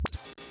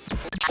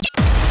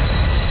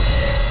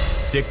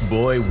Sick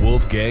Boy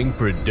Wolfgang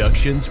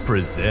Productions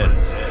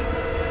presents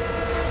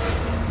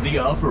The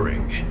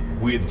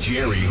Offering with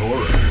Jerry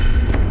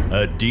Horror.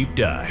 A deep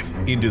dive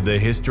into the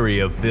history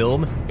of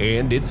film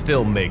and its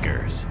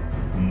filmmakers.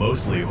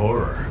 Mostly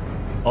horror,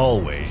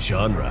 always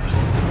genre.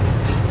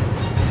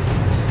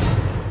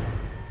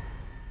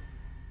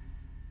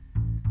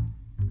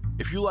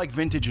 If you like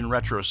vintage and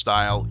retro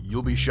style,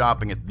 you'll be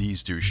shopping at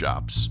these two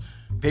shops.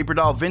 Paper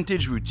Doll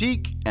Vintage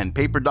Boutique and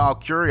Paper Doll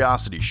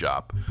Curiosity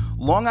Shop.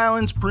 Long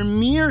Island's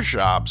premier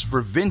shops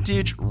for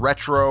vintage,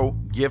 retro,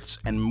 gifts,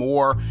 and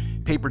more.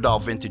 Paper Doll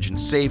Vintage in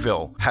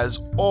Sayville has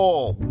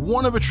all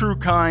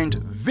one-of-a-true-kind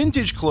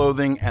vintage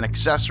clothing and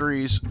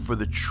accessories for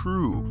the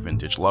true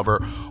vintage lover,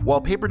 while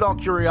Paper Doll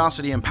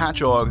Curiosity in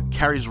Patchogue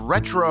carries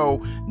retro,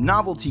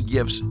 novelty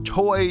gifts,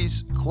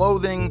 toys,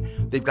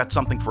 clothing. They've got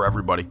something for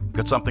everybody.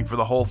 Got something for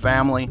the whole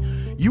family.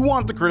 You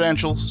want the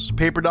credentials?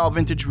 Paper Doll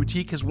Vintage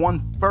Boutique has won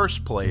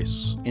first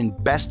place in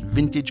Best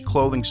Vintage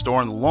Clothing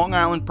Store in the Long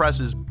Island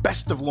Press's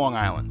Best of Long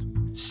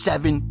Island.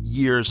 7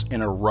 years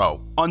in a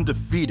row.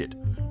 Undefeated.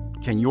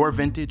 Can your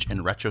vintage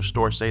and retro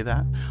store say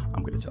that?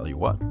 I'm going to tell you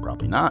what,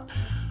 probably not.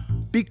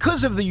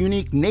 Because of the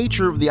unique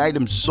nature of the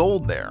items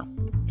sold there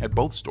at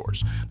both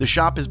stores, the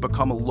shop has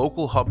become a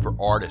local hub for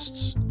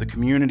artists, the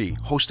community,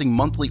 hosting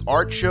monthly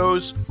art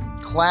shows,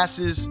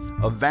 classes,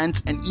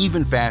 events, and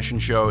even fashion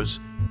shows.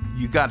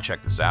 You got to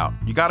check this out.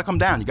 You got to come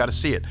down. You got to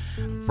see it.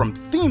 From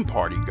theme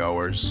party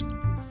goers,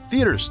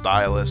 theater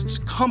stylists,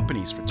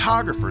 companies,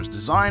 photographers,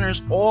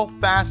 designers, all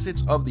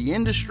facets of the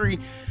industry.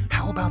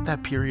 How about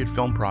that period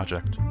film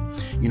project?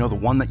 You know, the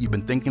one that you've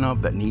been thinking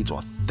of that needs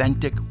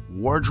authentic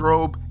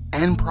wardrobe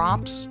and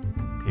props?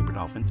 Paper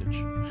Doll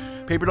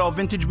Vintage. Paper Doll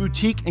Vintage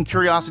Boutique and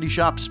Curiosity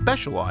Shop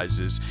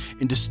specializes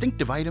in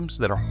distinctive items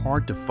that are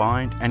hard to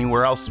find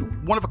anywhere else.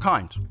 One of a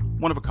kind.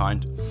 One of a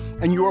kind.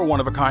 And you're one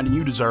of a kind, and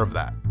you deserve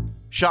that.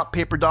 Shop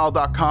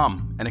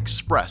paperdoll.com and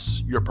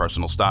express your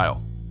personal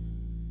style.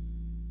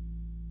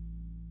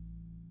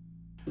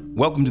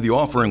 Welcome to The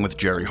Offering with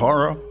Jerry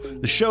Horror,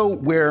 the show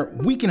where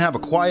we can have a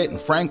quiet and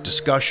frank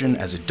discussion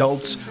as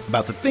adults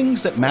about the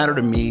things that matter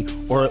to me,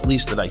 or at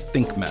least that I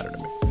think matter to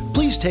me.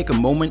 Please take a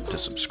moment to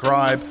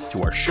subscribe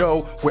to our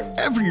show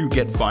wherever you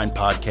get fine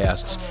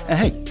podcasts, and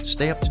hey,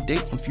 stay up to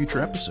date on future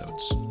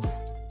episodes.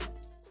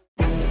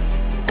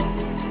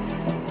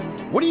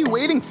 What are you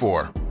waiting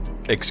for?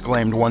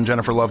 Exclaimed one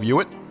Jennifer Love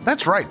Hewitt.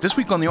 That's right, this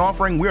week on The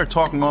Offering, we are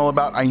talking all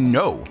about I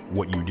Know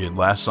What You Did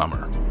Last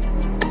Summer.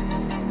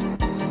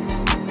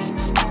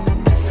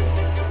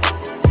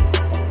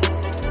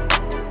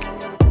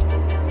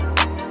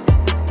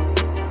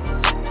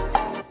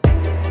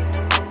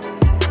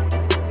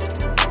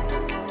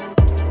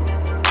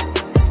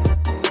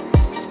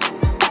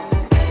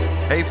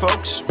 Hey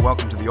folks,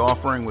 welcome to The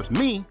Offering with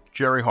me,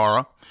 Jerry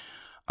Horror.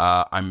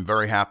 I'm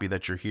very happy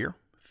that you're here.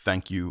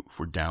 Thank you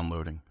for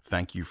downloading.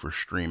 Thank you for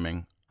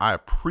streaming. I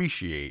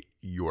appreciate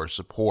your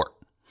support.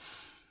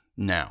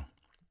 Now,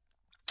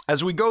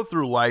 as we go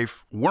through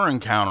life, we're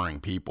encountering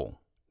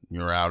people.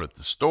 You're out at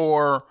the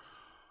store.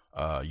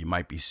 You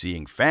might be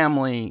seeing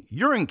family.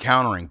 You're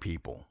encountering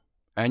people.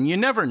 And you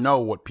never know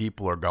what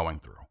people are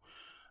going through.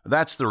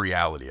 That's the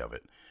reality of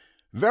it.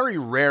 Very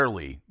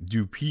rarely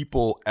do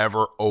people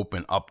ever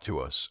open up to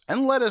us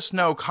and let us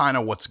know kind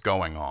of what's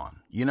going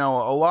on. You know,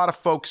 a lot of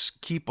folks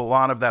keep a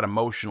lot of that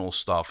emotional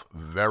stuff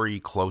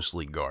very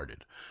closely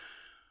guarded.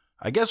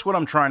 I guess what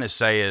I'm trying to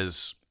say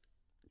is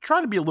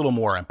try to be a little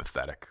more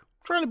empathetic.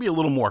 Try to be a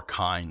little more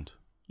kind.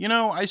 You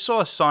know, I saw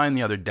a sign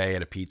the other day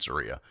at a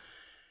pizzeria,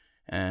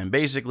 and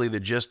basically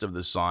the gist of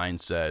the sign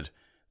said,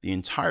 "The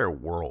entire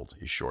world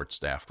is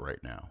short-staffed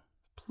right now.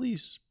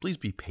 Please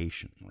be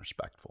patient and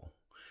respectful."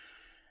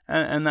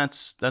 And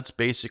that's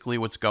basically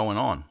what's going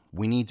on.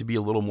 We need to be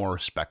a little more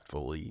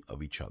respectfully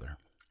of each other.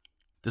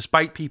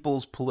 Despite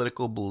people's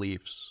political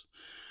beliefs,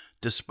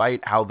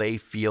 despite how they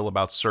feel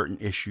about certain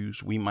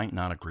issues, we might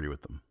not agree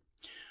with them.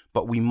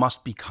 But we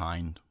must be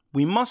kind.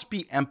 We must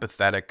be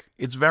empathetic.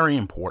 It's very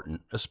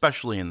important,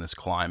 especially in this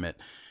climate.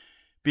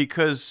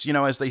 Because, you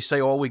know, as they say,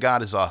 all we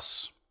got is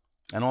us.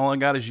 And all I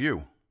got is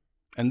you.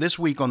 And this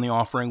week on The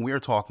Offering, we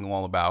are talking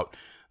all about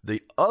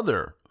the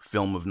other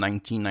film of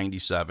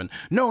 1997.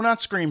 No, not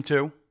Scream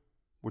 2.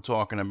 We're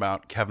talking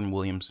about Kevin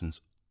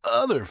Williamson's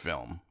other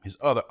film, his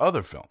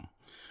other film.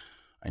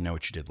 I Know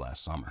What You Did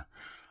Last Summer.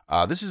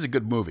 This is a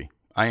good movie.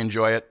 I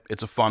enjoy it.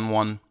 It's a fun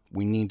one.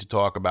 We need to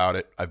talk about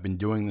it. I've been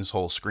doing this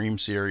whole Scream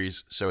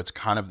series, so it's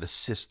kind of the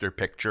sister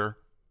picture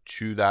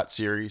to that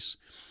series.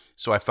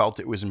 So I felt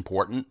it was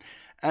important.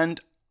 And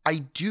I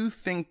do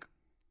think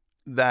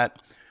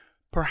that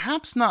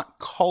perhaps not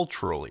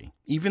culturally,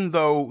 even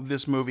though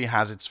this movie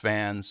has its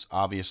fans,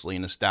 obviously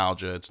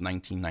nostalgia, it's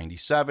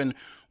 1997.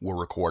 We're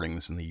recording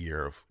this in the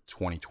year of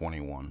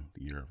 2021,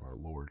 the year of our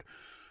Lord.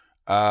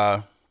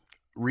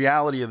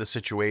 Reality of the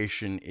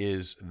situation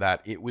is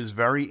that it was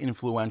very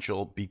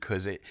influential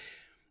because it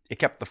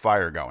kept the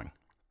fire going.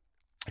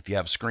 If you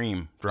have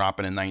Scream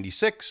dropping in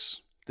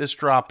 96, this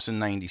drops in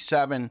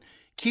 97,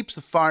 keeps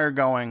the fire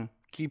going,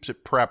 keeps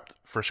it prepped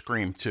for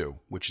Scream 2,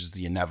 which is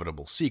the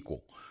inevitable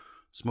sequel.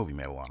 This movie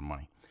made a lot of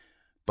money.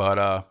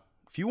 But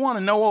if you want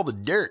to know all the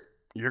dirt,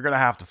 you're going to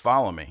have to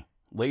follow me.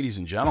 Ladies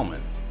and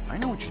gentlemen, I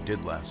Know What You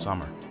Did Last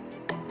Summer.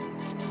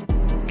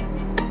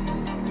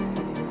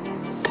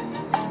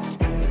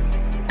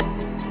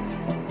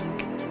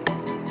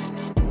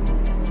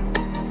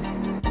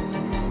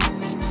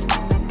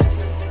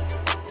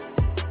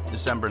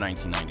 December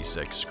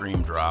 1996,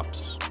 Scream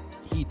drops,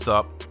 heats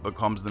up,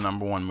 becomes the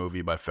 #1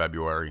 movie by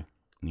February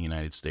in the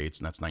United States,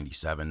 and that's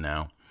 97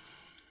 now.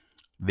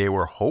 They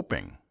were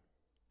hoping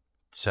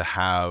to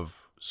have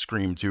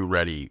Scream 2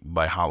 ready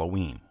by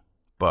Halloween,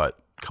 but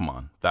come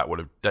on,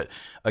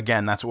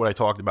 again, that's what I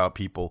talked about,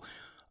 people.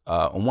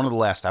 On one of the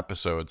last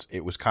episodes,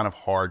 it was kind of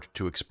hard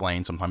to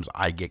explain. Sometimes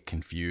I get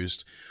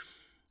confused.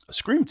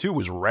 Scream 2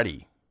 was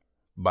ready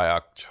by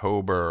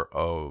October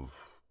of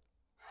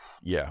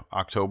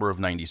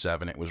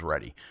 97, it was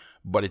ready.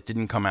 But it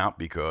didn't come out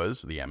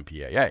because of the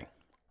MPAA.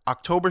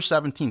 October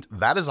 17th,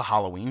 that is a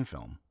Halloween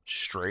film,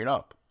 straight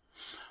up.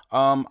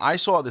 I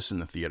saw this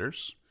in the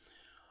theaters.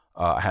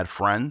 I had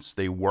friends.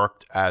 They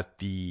worked at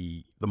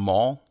the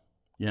mall.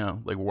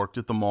 They worked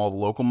at the mall, the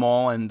local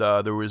mall, and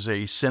there was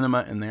a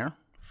cinema in there,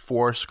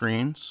 4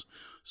 screens.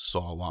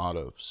 Saw a lot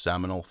of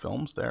seminal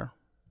films there.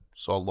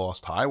 Saw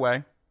Lost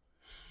Highway.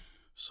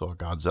 Saw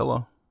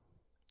Godzilla,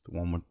 the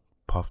one with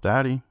Puff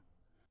Daddy.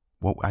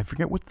 Well, I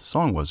forget what the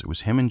song was. It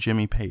was him and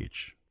Jimmy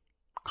Page.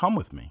 Come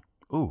With Me.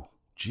 Ooh,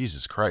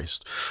 Jesus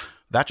Christ.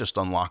 That just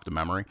unlocked a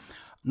memory.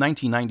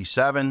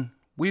 1997,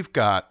 we've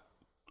got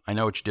I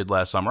Know What You Did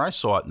Last Summer. I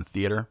saw it in the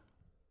theater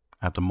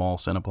at the mall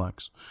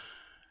Cineplex.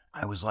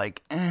 I was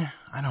like, I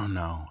don't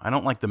know. I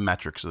don't like the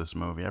metrics of this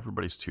movie.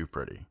 Everybody's too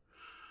pretty.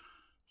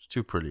 It's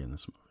too pretty in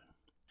this movie.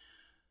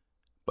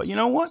 But you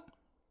know what?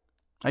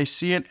 I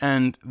see it,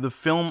 and the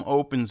film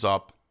opens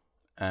up,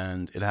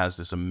 and it has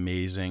this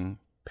amazing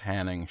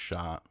panning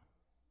shot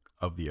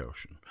of the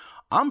ocean.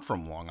 I'm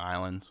from Long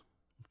Island,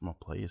 from a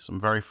place. I'm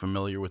very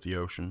familiar with the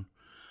ocean.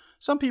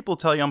 Some people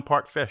tell you I'm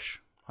part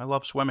fish. I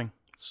love swimming.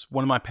 It's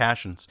one of my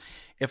passions.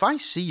 If I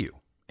see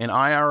you in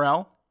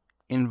IRL,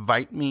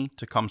 invite me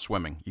to come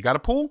swimming. You got a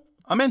pool?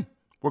 I'm in.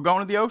 We're going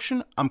to the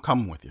ocean? I'm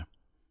coming with you.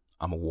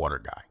 I'm a water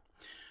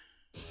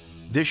guy.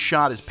 This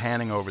shot is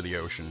panning over the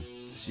ocean,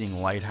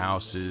 seeing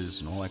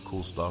lighthouses and all that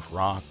cool stuff,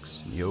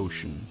 rocks, the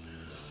ocean.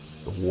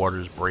 The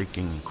water's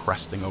breaking and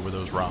cresting over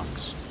those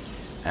rocks.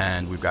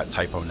 And we've got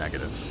Typo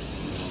Negative.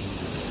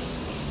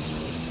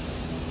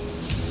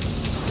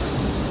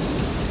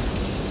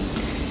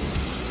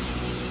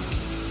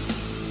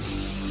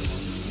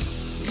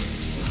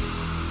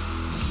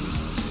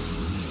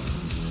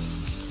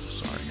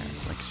 Sorry,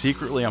 guys. Like,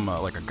 secretly, I'm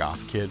like a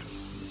goth kid.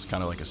 It's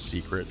kind of like a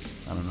secret.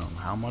 I don't know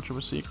how much of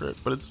a secret,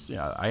 but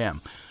I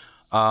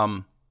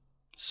am.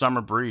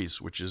 Summer Breeze,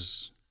 which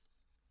is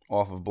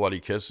off of Bloody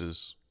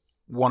Kisses.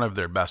 One of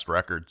their best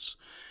records.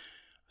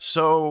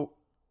 So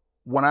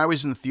when I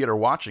was in the theater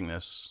watching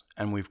this,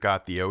 and we've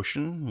got the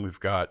ocean, we've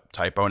got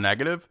Typo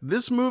Negative,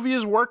 this movie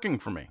is working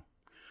for me.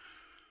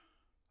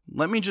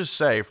 Let me just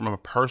say, from a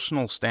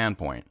personal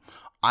standpoint,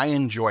 I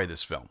enjoy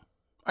this film.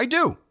 I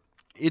do.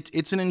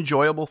 It's an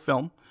enjoyable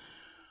film.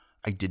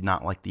 I did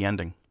not like the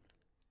ending.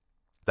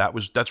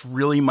 That's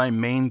really my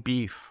main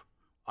beef.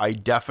 I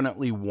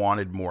definitely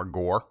wanted more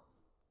gore.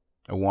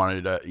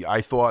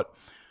 I thought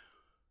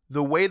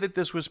the way that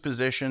this was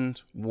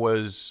positioned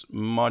was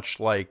much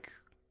like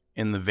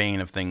in the vein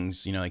of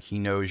things, like He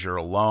Knows You're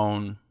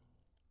Alone.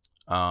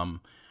 I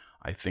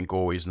think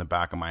always in the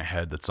back of my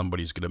head that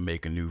somebody's going to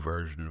make a new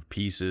version of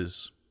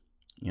Pieces,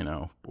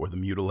 or The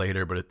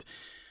Mutilator. But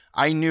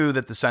I knew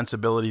that the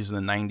sensibilities in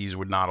the 90s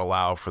would not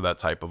allow for that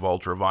type of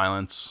ultra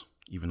violence,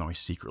 even though I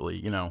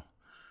secretly,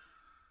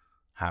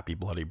 happy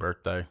bloody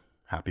birthday.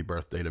 Happy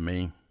birthday to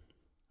me.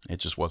 It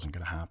just wasn't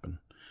going to happen.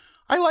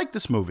 I like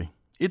this movie.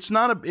 Here's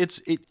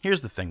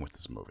the thing with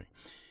this movie.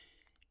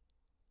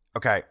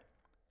 Okay.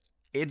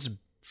 It's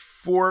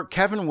for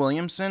Kevin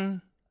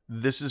Williamson.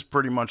 This is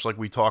pretty much like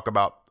we talk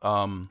about,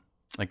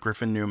 like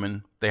Griffin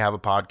Newman. They have a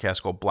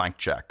podcast called Blank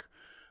Check.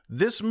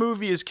 This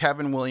movie is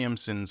Kevin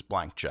Williamson's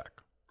Blank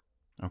Check.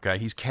 Okay.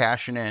 He's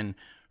cashing in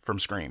from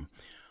Scream.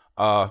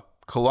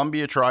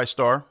 Columbia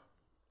TriStar,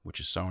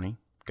 which is Sony.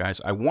 Guys,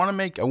 I want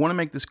to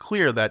make this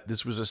clear that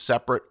this was a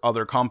separate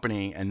other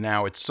company and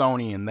now it's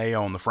Sony and they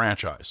own the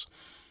franchise,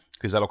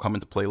 because that'll come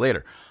into play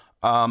later.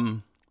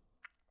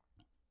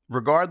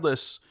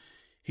 Regardless,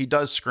 he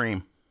does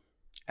Scream,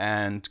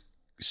 and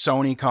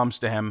Sony comes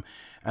to him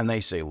and they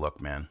say,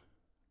 look, man,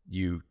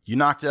 you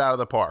knocked it out of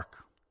the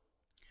park.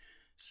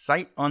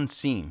 Sight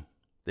unseen,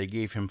 they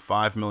gave him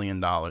 $5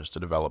 million to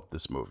develop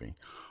this movie,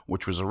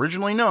 which was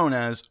originally known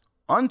as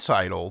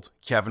Untitled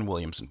Kevin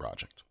Williamson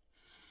Project.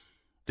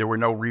 There were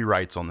no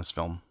rewrites on this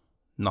film.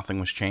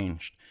 Nothing was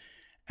changed.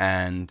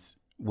 And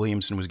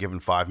Williamson was given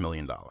 $5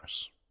 million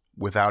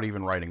without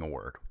even writing a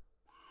word.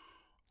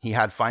 He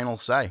had final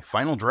say,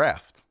 final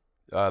draft.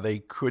 They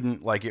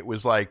couldn't, it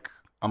was like,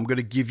 I'm going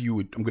to give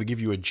you a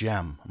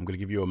gem. I'm going to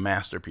give you a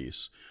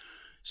masterpiece.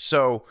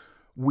 So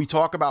we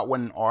talk about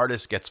when an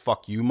artist gets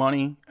fuck you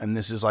money, and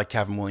this is like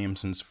Kevin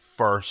Williamson's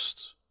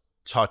first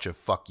touch of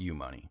fuck you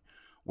money,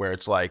 where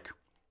it's like,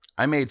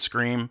 I made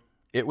Scream,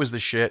 it was the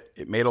shit,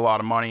 it made a lot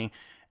of money,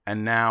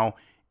 and now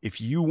if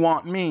you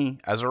want me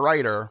as a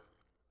writer,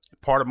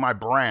 part of my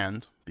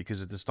brand,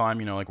 because at this time,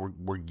 you know, like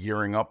we're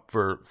gearing up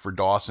for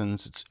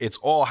Dawson's, it's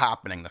all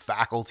happening. The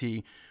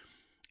Faculty,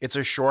 it's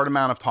a short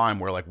amount of time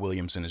where like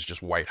Williamson is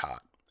just white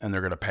hot, and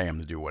they're going to pay him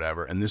to do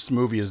whatever. And this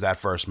movie is that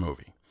first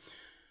movie.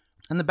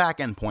 And the back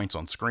end points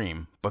on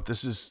Scream, but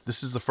this is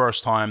the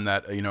first time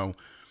that, you know,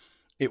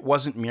 it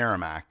wasn't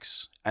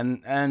Miramax.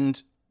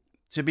 And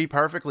to be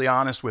perfectly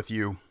honest with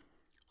you,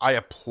 I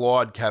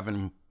applaud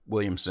Kevin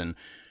Williamson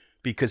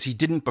because he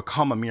didn't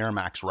become a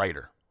Miramax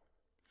writer.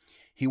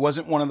 He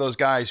wasn't one of those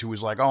guys who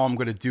was like, oh, I'm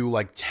going to do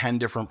like 10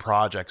 different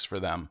projects for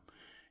them,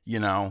 you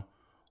know,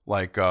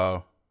 like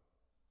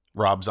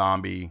Rob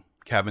Zombie,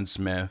 Kevin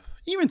Smith,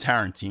 even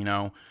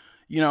Tarantino.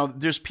 You know,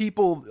 there's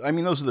people, I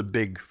mean, those are the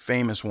big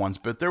famous ones,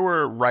 but there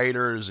were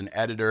writers and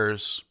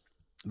editors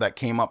that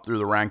came up through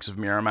the ranks of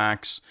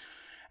Miramax.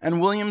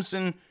 And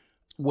Williamson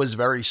was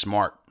very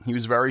smart. He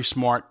was very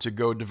smart to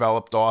go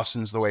develop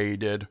Dawson's the way he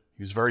did.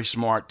 He was very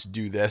smart to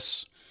do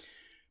this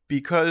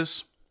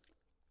because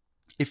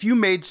if you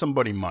made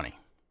somebody money,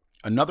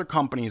 another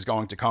company is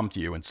going to come to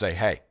you and say,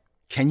 hey,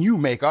 can you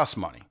make us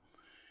money?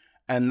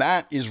 And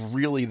that is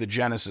really the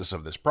genesis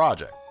of this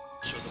project.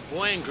 So the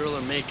boy and girl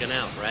are making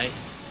out, right?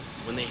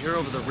 When they hear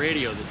over the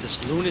radio that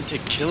this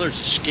lunatic killer's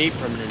escaped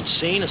from an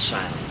insane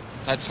asylum.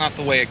 That's not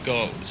the way it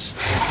goes.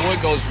 The boy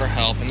goes for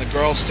help, and the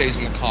girl stays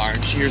in the car,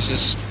 and she hears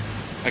this,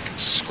 like,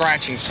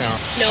 scratching sound.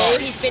 No,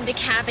 he's been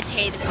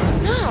decapitated.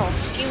 No,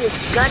 he was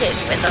gutted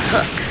with a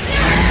hook.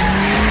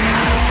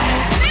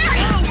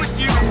 Mary! What's wrong with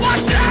you?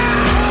 Watch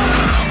out!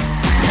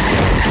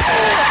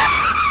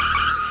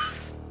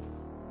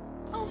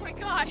 Oh, my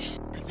God.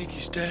 I think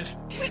he's dead.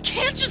 We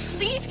can't just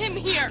leave him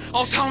here.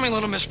 Oh, tell me,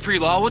 little Miss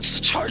Prelaw, what's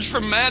the charge for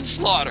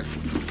manslaughter?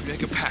 We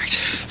make a pact.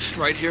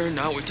 Right here and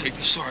now we take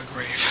this to our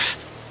grave.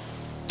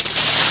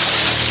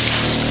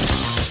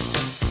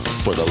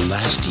 For the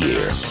last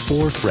year,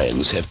 4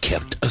 friends have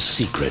kept a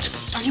secret.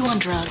 Are you on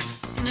drugs?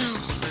 No.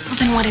 Well,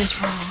 then what is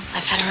wrong?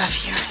 I've had a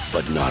rough year.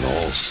 But not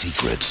all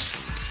secrets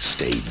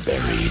stay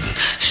buried.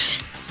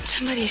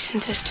 Somebody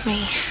sent this to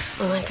me.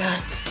 Oh, my God.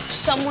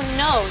 Someone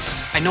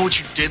knows. I know what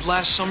you did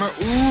last summer.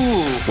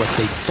 Ooh. What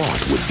they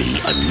thought would be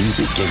a new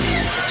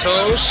beginning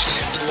Toast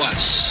to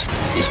us.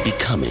 is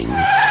becoming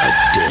a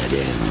dead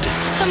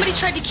end. Somebody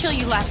tried to kill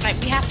you last night.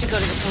 We have to go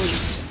to the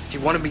police. If he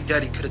wanted me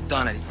dead, he could have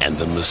done it. And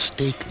the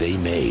mistake they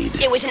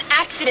made It was an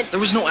accident. There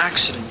was no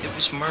accident. It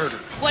was murder.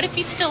 What if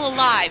he's still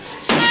alive?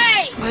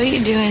 Hey! What are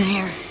you doing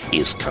here?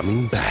 is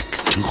coming back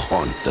to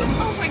haunt them.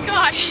 Oh, my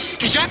God.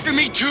 He's after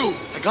me, too.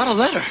 I got a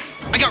letter.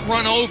 I got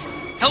run over.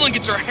 Helen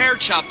gets her hair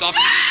chopped off.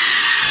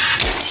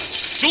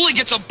 Julie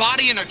gets a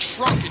body in a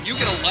trunk, and you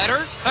get a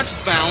letter? That's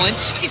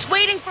balanced. She's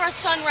waiting for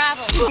us to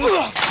unravel.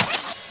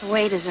 The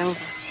wait is over.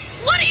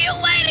 What are you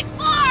waiting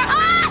for,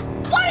 huh?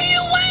 What are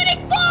you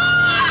waiting for?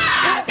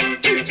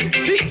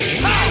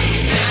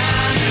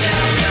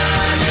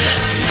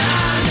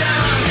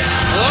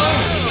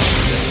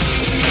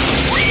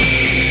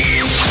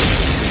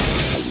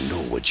 I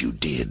know what you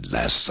did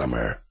last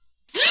summer.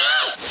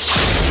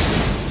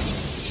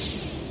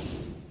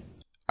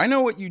 I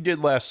Know What You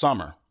Did Last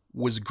Summer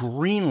was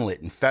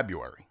greenlit in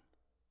February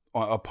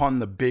upon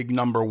the big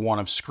 #1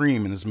 of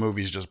Scream, and this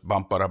movie is just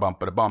bump, bada, bump,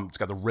 bada, bump. It's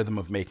got the rhythm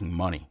of making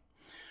money.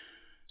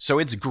 So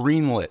it's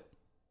greenlit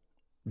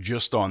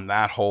just on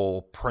that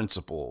whole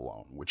principle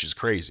alone, which is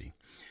crazy.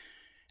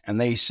 And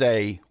they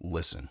say,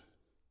 listen,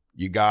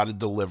 you got to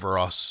deliver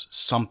us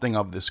something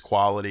of this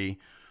quality,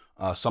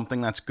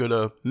 something that's going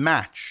to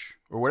match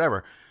or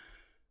whatever.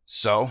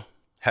 So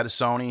head of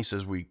Sony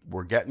says,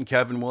 we're getting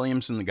Kevin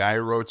Williamson, the guy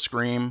who wrote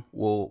Scream.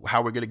 Well,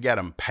 how are we going to get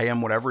him? Pay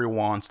him whatever he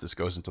wants. This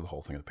goes into the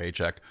whole thing of the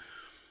paycheck.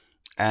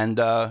 And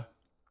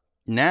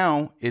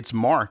now it's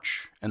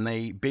March, and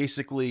they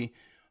basically,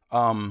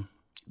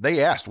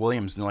 they asked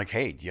Williamson, like,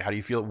 hey, how do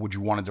you feel? Would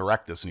you want to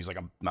direct this? And he's like,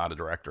 I'm not a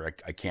director.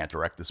 I can't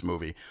direct this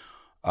movie.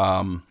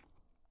 I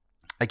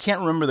can't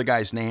remember the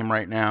guy's name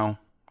right now.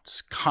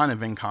 It's kind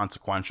of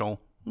inconsequential.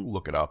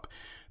 Look it up.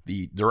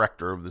 The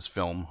director of this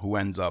film, who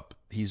ends up,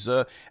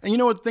 and you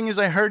know what the thing is,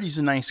 I heard he's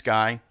a nice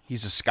guy.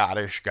 He's a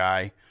Scottish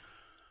guy.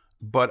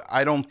 But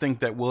I don't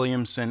think that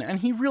Williamson, and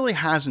he really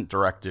hasn't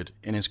directed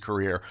in his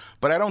career,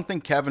 but I don't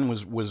think Kevin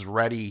was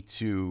ready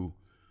to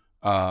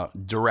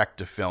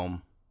direct a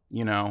film,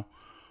 you know,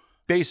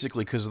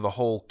 basically because of the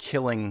whole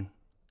killing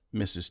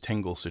Mrs.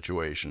 Tingle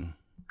situation.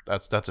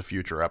 That's a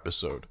future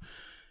episode.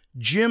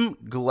 Jim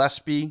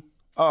Gillespie,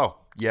 oh,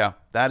 yeah,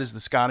 that is the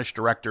Scottish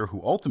director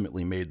who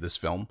ultimately made this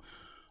film.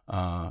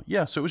 So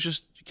it was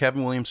just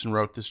Kevin Williamson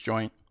wrote this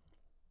joint.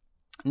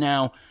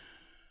 Now,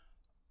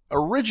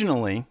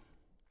 originally,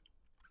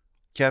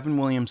 Kevin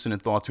Williamson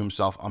had thought to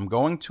himself, I'm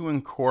going to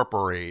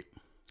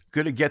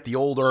get the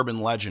old urban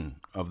legend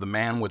of the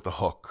man with the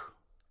hook.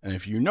 And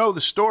if you know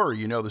the story,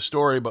 you know the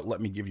story, but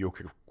let me give you a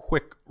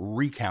quick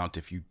recount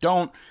if you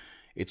don't.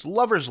 It's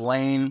Lover's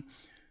Lane.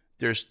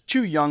 There's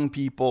 2 young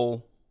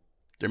people.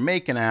 They're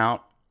making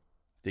out.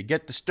 They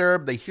get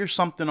disturbed. They hear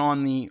something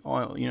on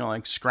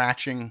like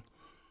scratching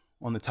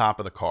on the top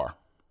of the car.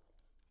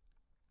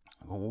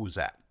 What was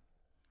that?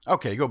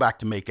 Okay, go back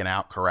to making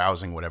out,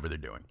 carousing, whatever they're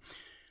doing.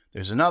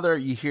 There's another,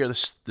 you hear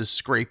this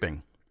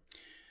scraping.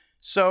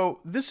 So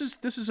this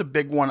is a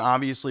big one,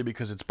 obviously,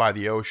 because it's by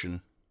the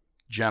ocean.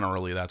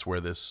 Generally, that's where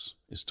this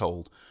is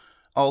told.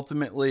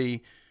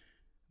 Ultimately,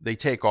 they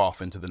take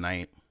off into the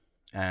night,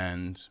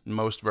 and in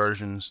most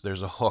versions,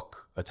 there's a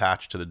hook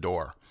attached to the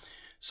door.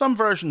 Some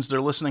versions,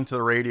 they're listening to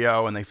the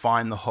radio, and they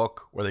find the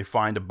hook, or they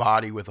find a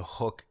body with a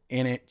hook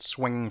in it,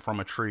 swinging from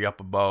a tree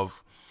up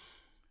above.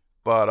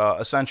 But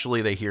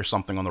essentially, they hear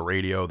something on the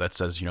radio that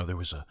says, there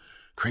was a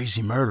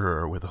crazy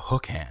murderer with a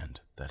hook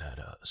hand that had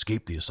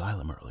escaped the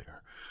asylum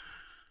earlier.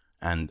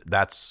 And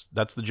that's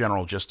the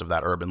general gist of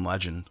that urban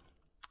legend.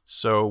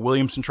 So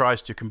Williamson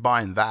tries to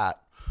combine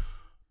that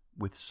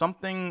with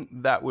something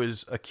that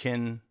was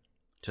akin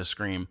to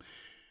Scream.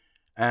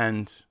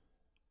 And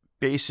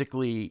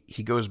basically,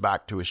 he goes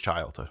back to his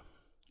childhood.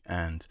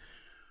 And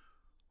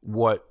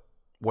what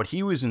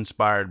he was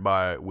inspired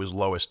by was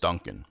Lois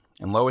Duncan.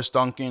 And Lois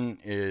Duncan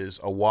is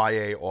a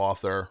YA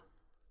author,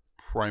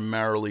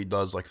 primarily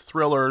does like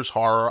thrillers,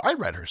 horror. I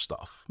read her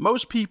stuff.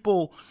 Most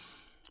people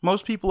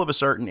of a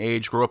certain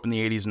age grew up in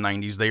the 80s and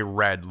 90s. They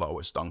read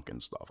Lois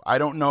Duncan stuff. I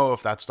don't know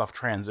if that stuff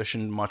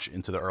transitioned much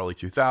into the early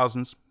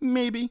 2000s.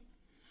 Maybe.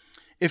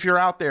 If you're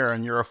out there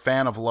and you're a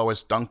fan of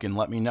Lois Duncan,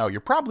 let me know.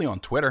 You're probably on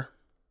Twitter.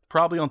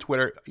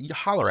 You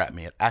holler at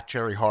me at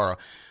Jerry Horror.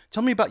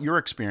 Tell me about your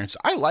experience.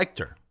 I liked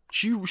her.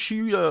 She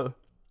a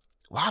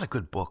lot of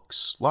good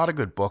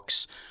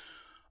books.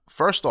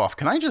 First off,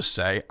 can I just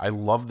say, I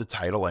love the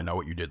title, I Know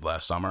What You Did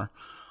Last Summer.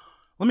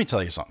 Let me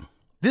tell you something.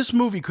 This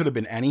movie could have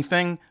been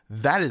anything.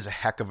 That is a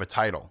heck of a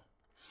title.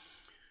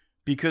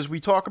 Because we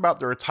talk about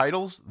there are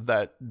titles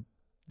that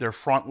they're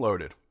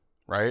front-loaded,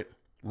 right?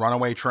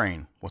 Runaway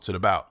Train. What's it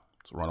about?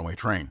 It's a runaway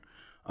train.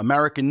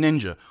 American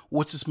Ninja.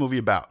 What's this movie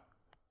about?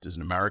 There's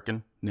an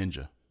American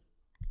Ninja.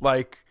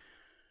 Like,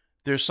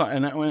 there's some,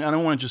 and I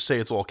don't want to just say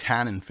it's all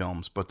canon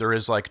films, but there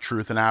is like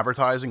truth in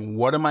advertising.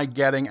 What am I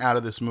getting out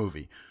of this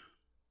movie?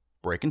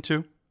 Breakin'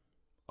 2,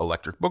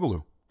 Electric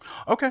Boogaloo.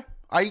 Okay,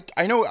 I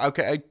know.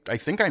 Okay, I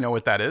think I know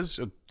what that is.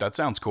 That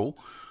sounds cool.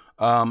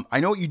 I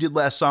Know What You Did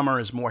Last Summer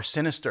is more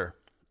sinister.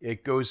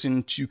 It goes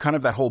into kind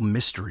of that whole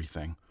mystery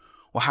thing.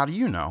 Well, how do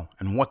you know?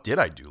 And what did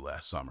I do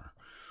last summer?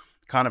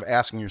 Kind of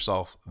asking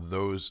yourself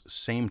those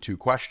same two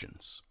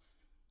questions.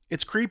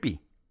 It's creepy.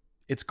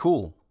 It's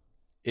cool.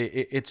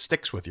 It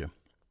sticks with you.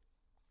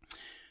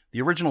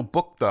 The original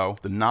book, though,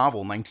 the novel,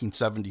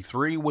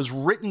 1973, was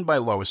written by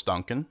Lois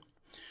Duncan.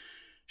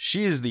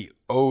 She is the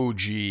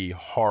OG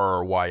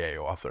horror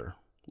YA author.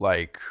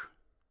 Like,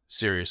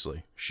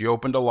 seriously. She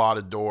opened a lot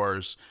of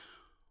doors.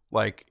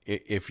 Like,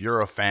 if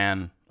you're a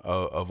fan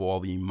of all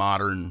the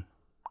modern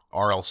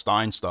R.L.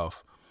 Stine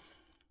stuff,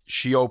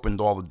 she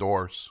opened all the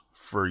doors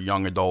for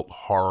young adult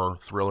horror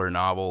thriller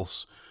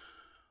novels.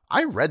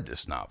 I read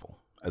this novel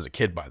as a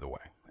kid, by the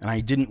way, and I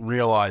didn't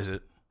realize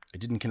it. I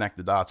didn't connect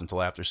the dots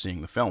until after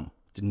seeing the film.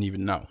 Didn't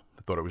even know.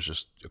 I thought it was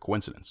just a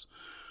coincidence.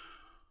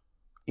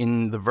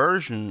 In the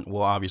version,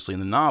 well, obviously in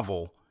the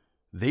novel,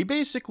 they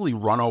basically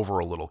run over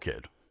a little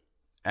kid.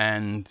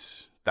 And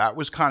that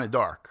was kind of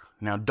dark.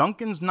 Now,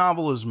 Duncan's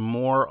novel is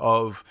more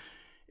of,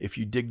 if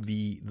you dig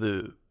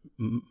the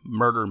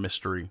murder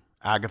mystery,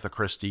 Agatha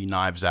Christie,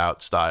 Knives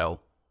Out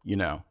style,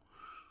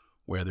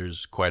 where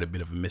there's quite a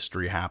bit of a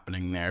mystery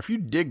happening there. If you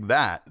dig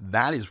that,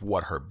 that is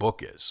what her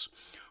book is.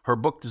 Her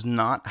book does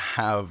not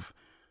have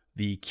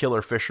the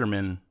killer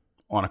fisherman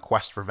on a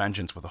quest for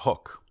vengeance with a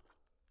hook.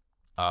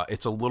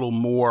 It's a little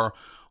more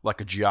like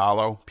a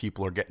giallo.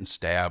 People are getting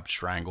stabbed,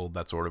 strangled,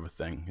 that sort of a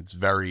thing. It's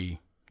very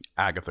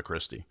Agatha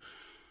Christie.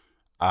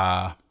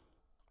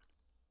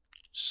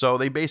 So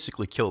they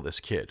basically kill this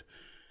kid.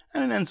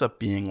 And it ends up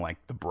being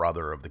like the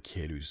brother of the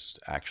kid who's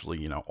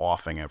actually,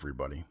 offing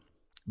everybody.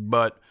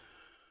 But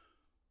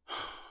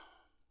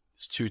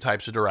it's two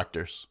types of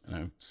directors. And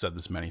I've said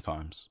this many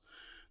times.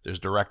 There's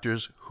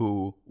directors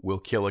who will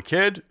kill a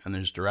kid, and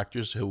there's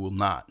directors who will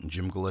not. And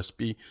Jim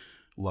Gillespie,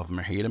 love him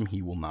or hate him,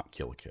 he will not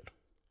kill a kid.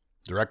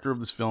 Director of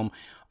this film.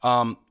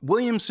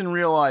 Williamson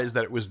realized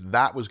that was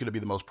going to be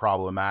the most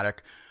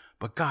problematic,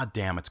 but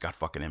goddamn, it's got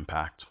fucking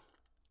impact.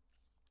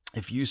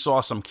 If you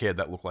saw some kid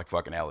that looked like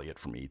fucking Elliot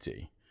from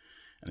E.T.,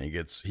 and he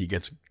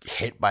gets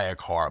hit by a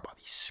car by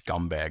these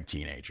scumbag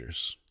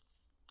teenagers,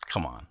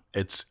 come on,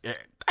 that's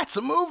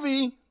a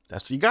movie.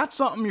 You got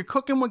something. You're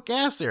cooking with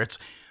gas there.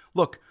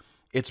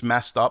 It's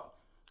messed up.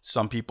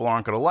 Some people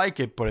aren't going to like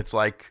it, but it's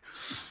like,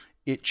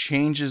 it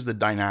changes the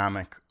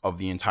dynamic of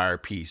the entire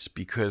piece.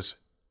 Because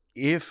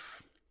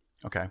if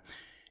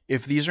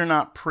these are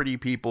not pretty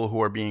people who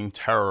are being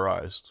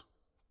terrorized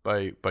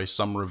by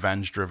some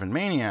revenge-driven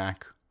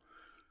maniac,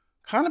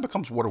 kind of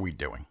becomes, what are we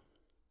doing?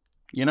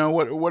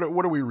 What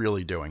are we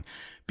really doing?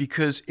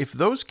 Because if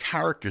those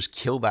characters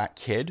kill that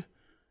kid,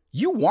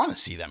 you want to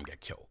see them get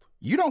killed.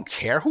 You don't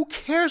care. Who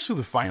cares who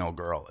the final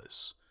girl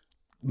is?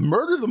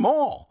 Murder them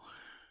all.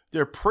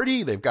 They're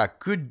pretty. They've got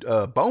good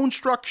bone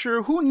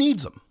structure. Who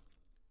needs them?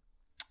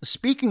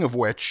 Speaking of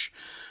which,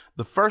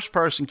 the first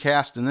person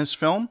cast in this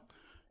film,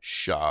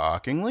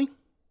 shockingly,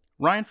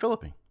 Ryan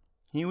Phillippe.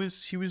 He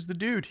was the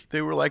dude.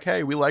 They were like,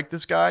 hey, we like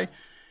this guy.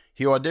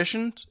 He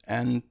auditioned,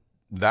 and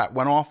that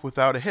went off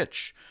without a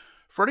hitch.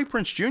 Freddie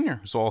Prinze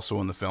Jr. is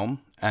also in the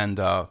film, and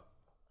has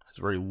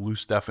a very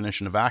loose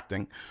definition of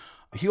acting.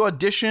 He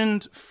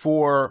auditioned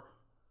for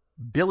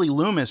Billy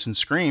Loomis in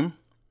Scream,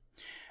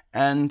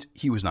 and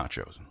he was not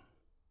chosen.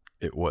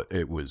 It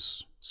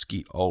was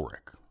Skeet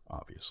Ulrich,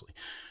 obviously.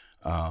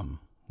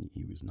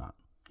 He was not.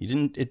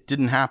 It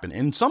didn't happen.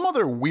 In some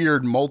other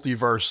weird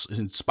multiverse,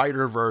 in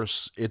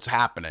Spider-Verse, it's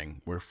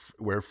happening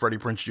where Freddie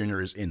Prinze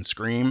Jr. is in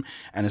Scream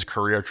and his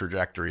career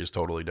trajectory is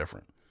totally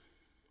different.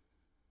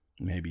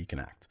 Maybe he can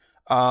act.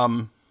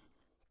 Damn,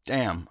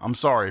 I'm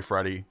sorry,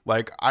 Freddie.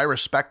 Like, I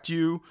respect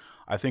you.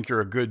 I think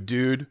you're a good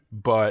dude,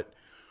 but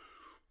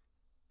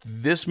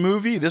this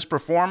movie, this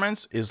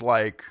performance is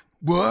like,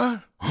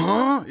 what?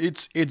 Huh?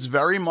 It's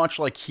very much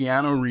like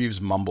Keanu Reeves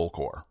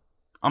mumblecore.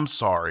 I'm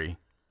sorry,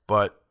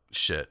 but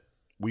shit.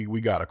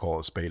 We gotta call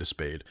a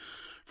spade.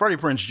 Freddie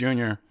Prinze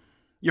Jr.,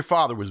 your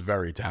father was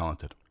very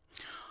talented.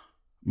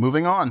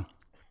 Moving on.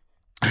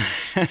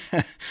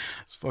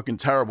 It's fucking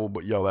terrible,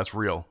 but yo, that's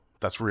real.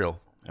 That's real.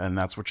 And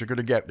that's what you're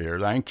gonna get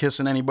there. I ain't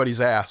kissing anybody's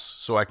ass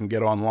so I can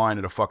get online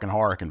at a fucking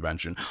horror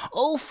convention.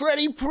 Oh,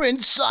 Freddie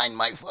Prinze signed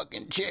my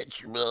fucking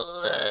tits.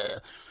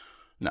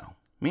 No.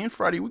 Me and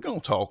Freddie, we're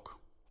gonna talk.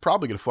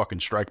 Probably gonna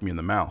fucking strike me in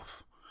the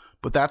mouth.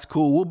 But that's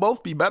cool. We'll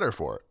both be better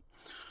for it.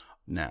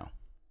 Now,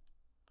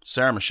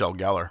 Sarah Michelle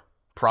Gellar,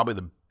 probably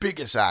the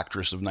biggest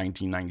actress of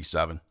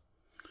 1997.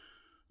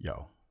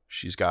 Yo,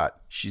 she's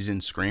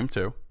in Scream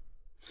 2.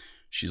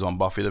 She's on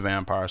Buffy the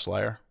Vampire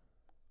Slayer.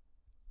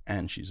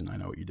 And she's in I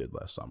Know What You Did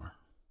Last Summer.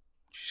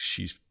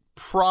 She's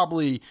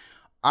probably,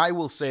 I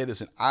will say this,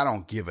 and I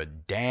don't give a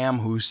damn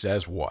who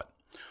says what,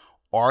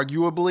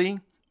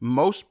 arguably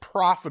most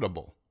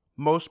profitable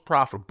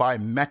by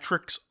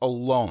metrics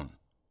alone,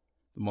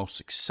 the most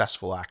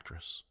successful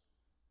actress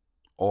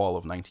all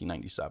of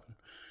 1997.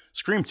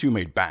 Scream 2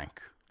 made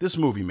bank. This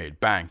movie made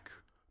bank.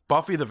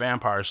 Buffy the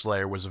Vampire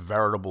Slayer was a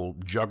veritable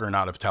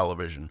juggernaut of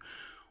television.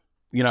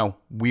 You know,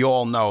 we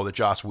all know that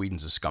Joss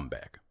Whedon's a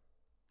scumbag.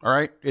 All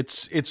right?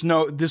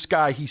 This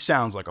guy, he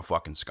sounds like a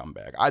fucking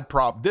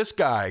scumbag. This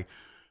guy,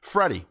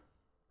 Freddie,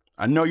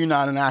 I know you're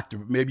not an actor,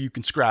 but maybe you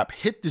can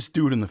hit this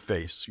dude in the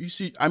face. You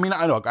see, I mean,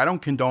 I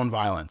don't condone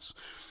violence.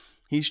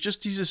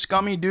 He's a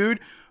scummy dude,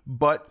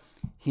 but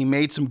he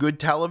made some good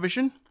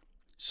television.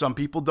 Some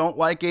people don't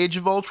like Age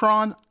of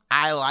Ultron.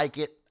 I like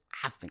it.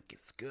 I think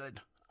it's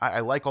good. I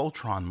like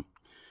Ultron.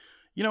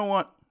 You know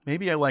what?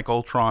 Maybe I like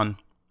Ultron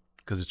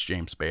because it's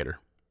James Spader.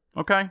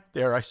 Okay,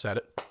 there, I said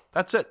it.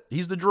 That's it.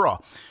 He's the draw.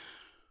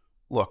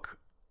 Look,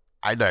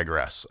 I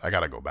digress. I got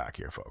to go back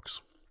here,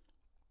 folks.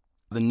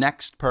 The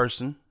next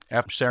person,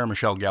 after Sarah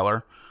Michelle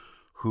Gellar,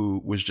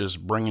 who was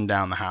just bringing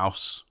down the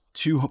house,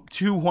 two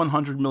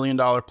 $100 million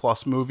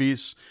plus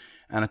movies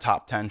and a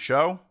top 10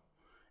 show,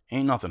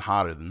 ain't nothing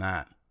hotter than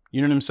that.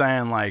 You know what I'm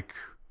saying? Like,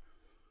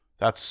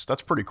 that's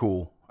pretty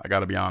cool. I got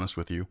to be honest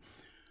with you.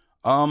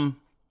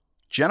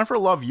 Jennifer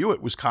Love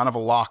Hewitt was kind of a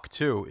lock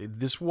too.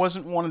 This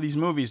wasn't one of these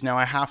movies. Now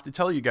I have to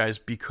tell you guys,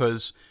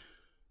 because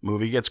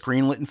movie gets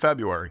greenlit in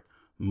February,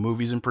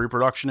 movie's in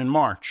pre-production in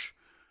March.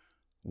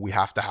 We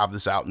have to have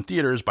this out in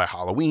theaters by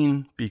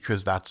Halloween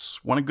because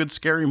that's when a good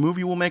scary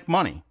movie will make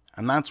money.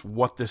 And that's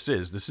what this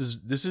is. This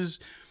is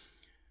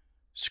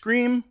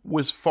Scream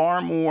was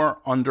far more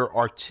under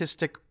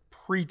artistic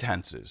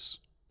pretenses,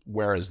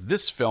 whereas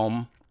this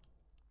film,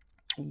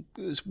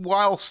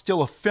 while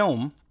still a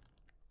film,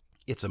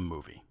 it's a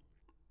movie.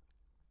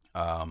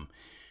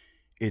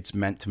 It's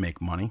meant to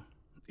make money.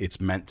 It's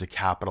meant to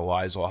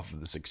capitalize off of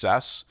the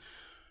success,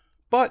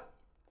 but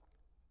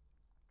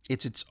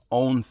it's its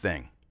own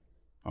thing.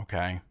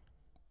 Okay.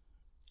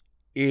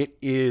 It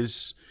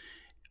is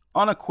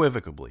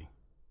unequivocally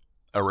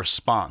a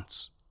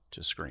response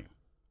to Scream,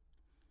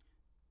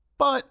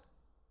 but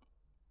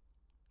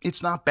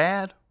it's not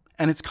bad.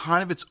 And it's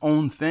kind of its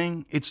own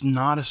thing. It's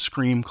not a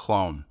Scream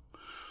clone.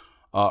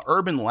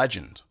 Urban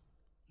Legend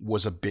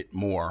was a bit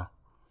more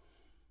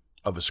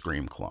of a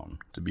Scream clone,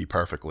 to be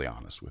perfectly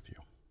honest with you.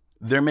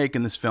 They're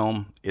making this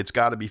film. It's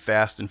got to be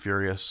fast and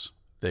furious.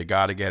 They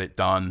got to get it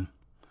done.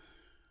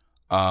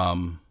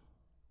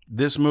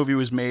 This movie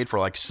was made for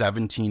like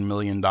 $17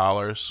 million,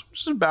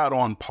 which is about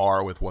on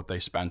par with what they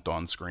spent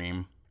on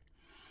Scream.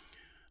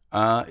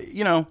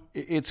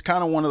 It's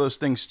kind of one of those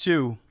things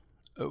too.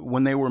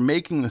 When they were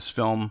making this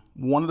film,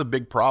 one of the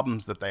big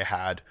problems that they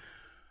had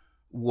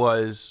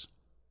was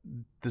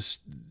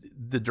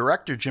the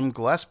director, Jim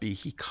Gillespie,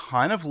 he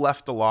kind of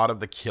left a lot of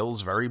the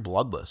kills very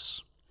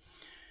bloodless.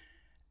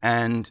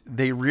 And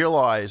they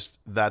realized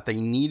that they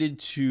needed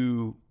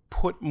to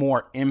put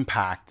more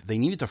impact. They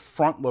needed to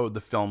front load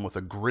the film with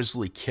a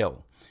grisly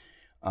kill.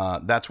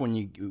 That's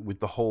when with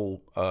the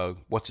whole,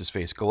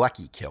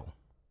 Galecki kill.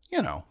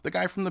 You know, the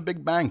guy from The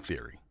Big Bang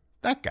Theory.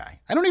 That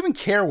guy. I don't even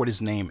care what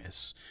his name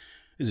is.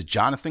 Is it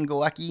Jonathan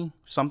Galecki?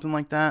 Something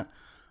like that.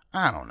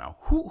 I don't know.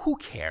 Who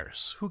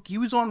cares? He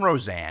was on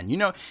Roseanne. You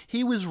know,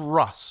 he was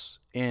Russ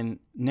in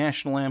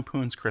National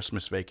Lampoon's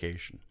Christmas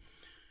Vacation.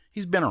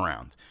 He's been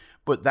around.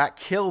 But that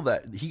kill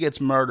that he gets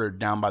murdered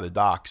down by the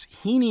docks,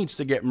 he needs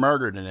to get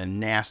murdered in a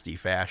nasty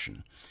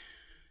fashion.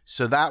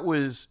 So that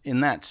was,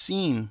 in that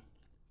scene,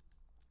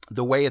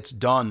 the way it's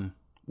done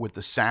with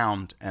the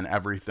sound and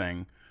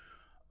everything,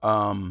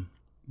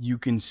 you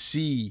can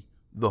see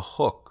the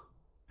hook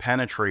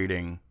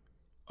penetrating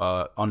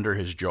under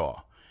his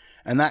jaw.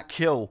 And that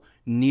kill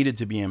needed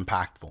to be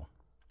impactful.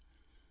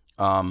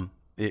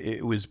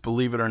 It was,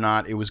 believe it or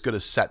not, it was going to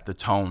set the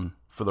tone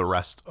for the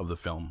rest of the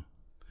film.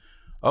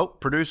 Oh,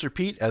 producer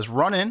Pete has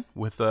run in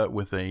with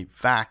a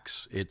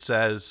fax. It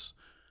says,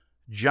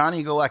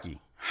 Johnny Galecki.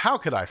 How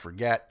could I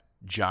forget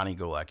Johnny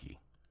Galecki?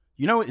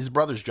 You know his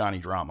brother's Johnny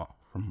Drama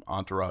from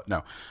Entourage.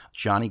 No,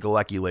 Johnny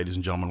Galecki, ladies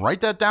and gentlemen. Write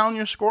that down on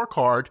your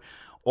scorecard.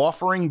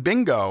 Offering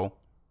bingo.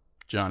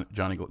 Johnny,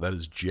 that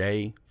is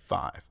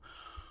J5.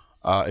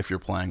 If you're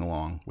playing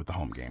along with the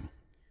home game.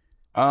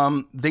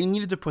 They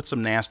needed to put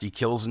some nasty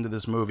kills into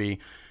this movie.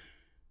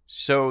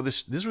 So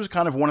this was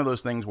kind of one of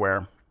those things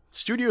where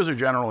studios are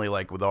generally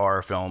like with a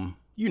horror film,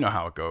 you know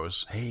how it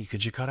goes. Hey,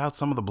 could you cut out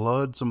some of the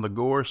blood, some of the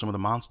gore, some of the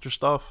monster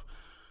stuff?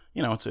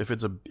 You know, if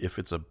it's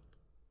a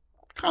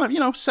kind of, you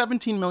know,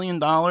 $17 million,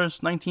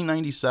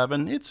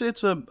 1997.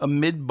 It's a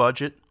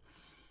mid-budget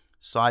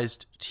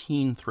sized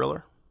teen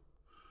thriller.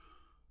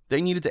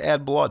 They needed to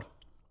add blood.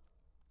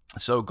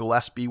 So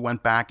Gillespie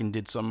went back and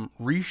did some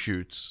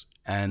reshoots,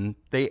 and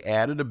they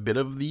added a bit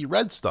of the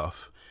red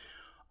stuff.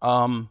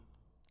 And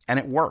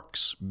it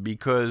works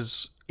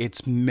because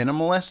it's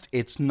minimalist.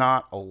 It's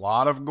not a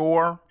lot of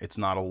gore. It's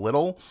not a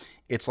little.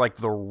 It's like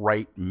the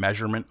right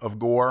measurement of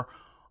gore.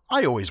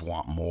 I always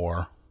want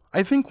more.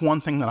 I think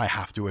one thing that I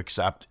have to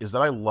accept is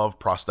that I love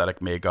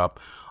prosthetic makeup.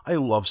 I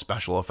love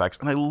special effects,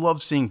 and I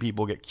love seeing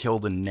people get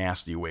killed in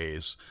nasty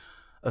ways.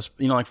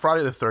 You know, like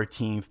Friday the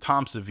 13th,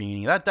 Tom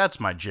Savini, that's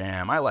my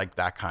jam. I like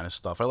that kind of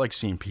stuff. I like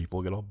seeing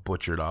people get all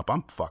butchered up.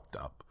 I'm fucked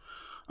up.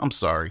 I'm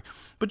sorry.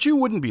 But you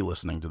wouldn't be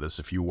listening to this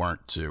if you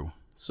weren't too.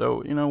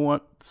 So, you know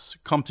what? It's a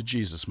come to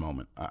Jesus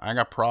moment. I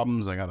got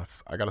problems. I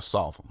gotta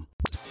solve them.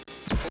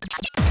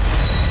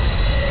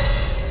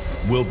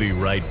 We'll be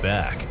right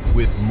back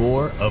with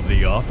more of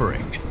The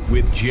Offering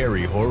with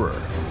Jerry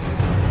Horror.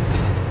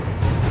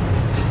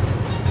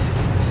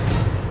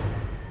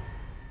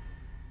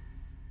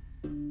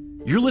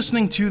 You're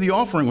listening to The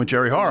Offering with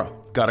Jerry Horror.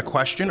 Got a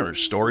question or a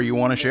story you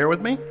want to share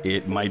with me?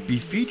 It might be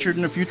featured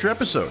in a future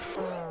episode.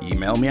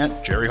 Email me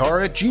at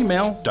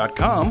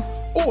jerryhorror@gmail.com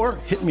or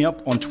hit me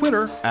up on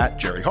Twitter at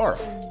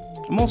jerryhorror.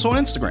 I'm also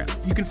on Instagram.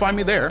 You can find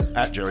me there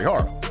at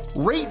jerryhorror.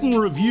 Rate and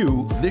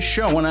review this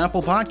show on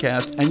Apple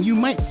Podcast, and you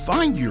might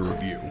find your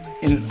review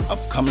in an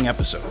upcoming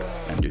episode.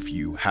 And if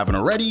you haven't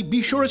already,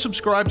 be sure to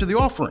subscribe to The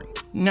Offering.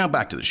 Now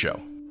back to the show.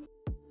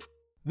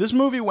 This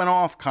movie went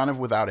off kind of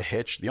without a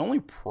hitch. The only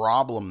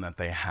problem that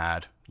they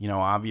had, you know,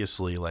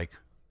 obviously, like,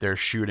 they're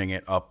shooting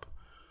it up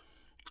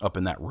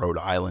in that Rhode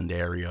Island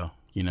area,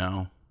 you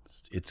know.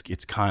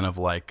 It's kind of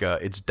like,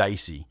 it's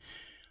dicey.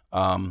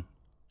 One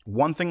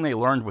thing they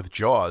learned with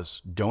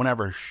Jaws, don't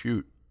ever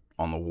shoot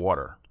on the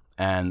water.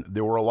 And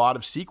there were a lot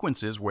of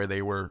sequences where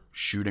they were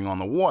shooting on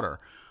the water.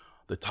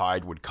 The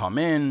tide would come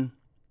in,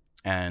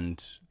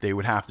 and they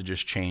would have to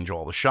just change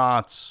all the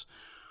shots.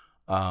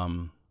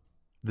 The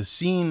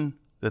scene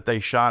that they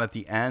shot at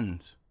the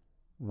end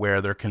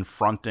where they're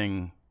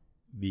confronting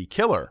the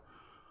killer,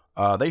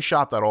 they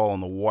shot that all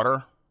in the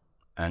water,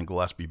 and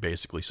Gillespie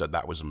basically said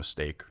that was a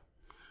mistake.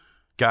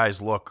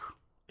 Guys, look,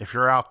 if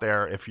you're out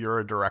there, if you're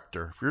a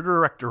director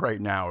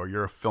right now, or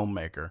you're a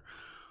filmmaker,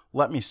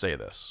 let me say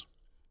this.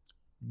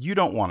 You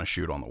don't want to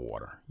shoot on the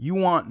water. You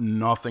want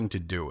nothing to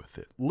do with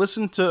it.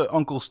 Listen to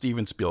Uncle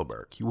Steven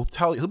Spielberg. He'll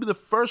be the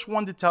first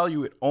one to tell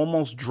you it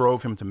almost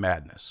drove him to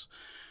madness.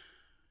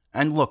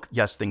 And look,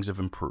 yes, things have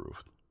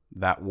improved.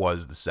 That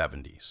was the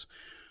 70s.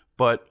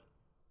 But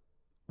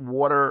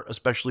water,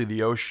 especially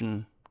the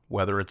ocean,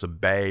 whether it's a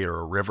bay or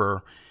a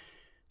river,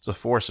 it's a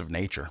force of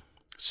nature.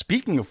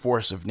 Speaking of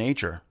force of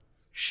nature,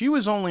 she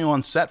was only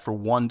on set for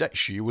one day.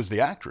 She was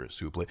the actress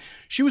who played.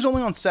 She was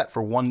only on set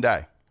for one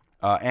day.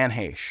 Anne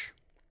Heche.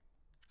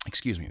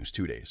 Excuse me, it was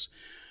 2 days.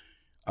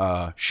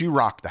 She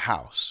rocked the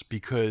house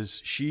because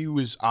she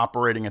was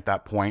operating at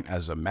that point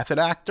as a method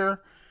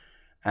actor,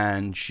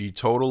 and she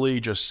totally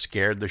just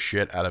scared the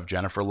shit out of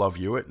Jennifer Love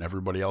Hewitt and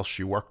everybody else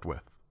she worked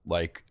with.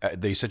 Like,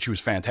 they said she was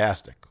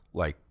fantastic.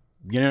 Like,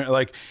 you know,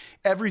 like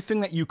everything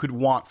that you could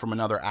want from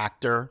another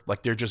actor.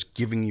 Like, they're just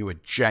giving you a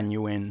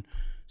genuine,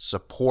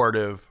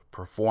 supportive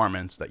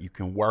performance that you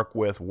can work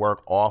with,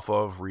 work off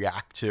of,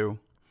 react to.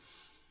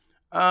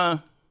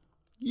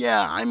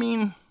 Yeah, I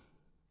mean,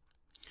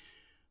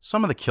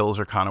 some of the kills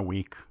are kind of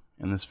weak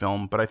in this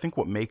film, but I think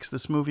what makes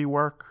this movie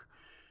work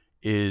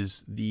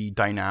is the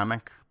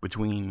dynamic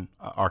between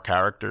our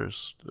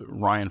characters,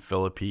 Ryan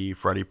Phillippe,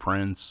 Freddie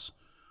Prinze.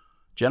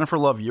 Jennifer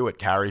Love Hewitt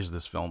carries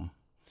this film.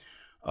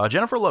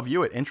 Jennifer Love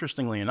Hewitt,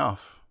 interestingly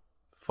enough,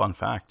 fun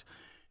fact,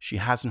 she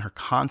has in her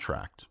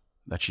contract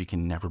that she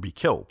can never be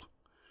killed.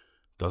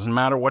 Doesn't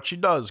matter what she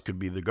does. Could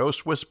be The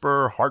Ghost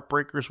Whisperer,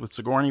 Heartbreakers with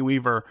Sigourney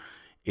Weaver.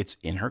 It's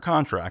in her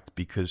contract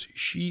because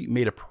she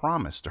made a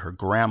promise to her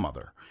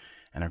grandmother.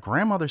 And her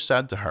grandmother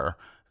said to her,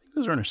 I think it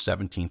was on her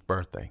 17th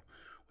birthday,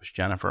 was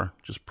Jennifer,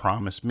 just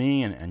promise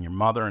me and your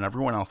mother and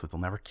everyone else that they'll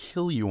never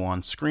kill you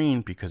on screen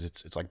because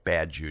it's like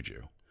bad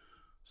juju.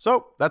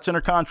 So that's in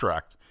her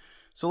contract.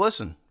 So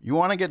listen, you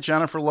want to get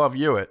Jennifer Love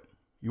Hewitt,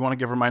 you want to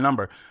give her my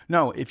number.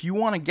 No, if you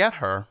want to get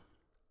her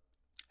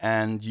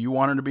and you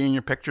want her to be in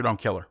your picture, don't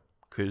kill her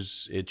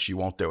because she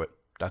won't do it.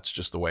 That's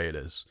just the way it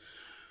is.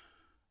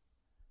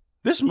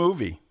 This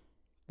movie,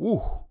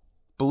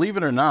 believe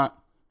it or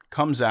not,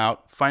 comes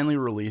out, finally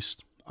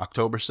released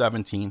October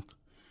 17th.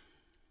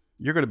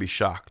 You're going to be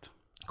shocked.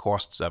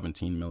 Cost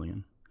 $17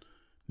 million.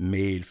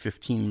 Made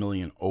 $15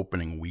 million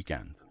opening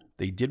weekend.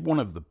 They did one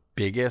of the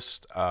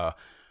biggest, for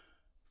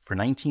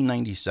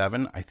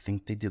 1997, I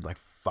think they did like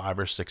 $5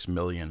 or $6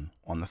 million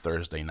on the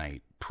Thursday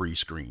night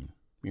pre-screen.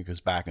 Because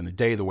back in the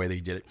day, the way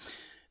they did it,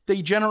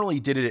 they generally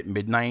did it at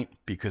midnight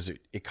because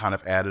it kind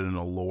of added an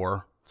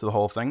allure to the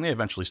whole thing. They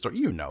eventually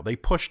they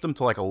pushed them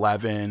to like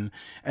 11,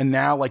 and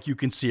now like you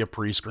can see a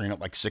pre-screen at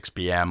like 6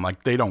 p.m.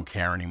 Like they don't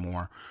care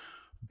anymore.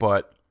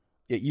 But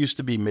it used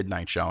to be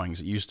midnight showings.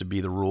 It used to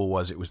be the rule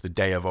was it was the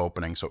day of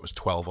opening, so it was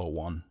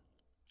 12:01.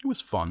 It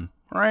was fun,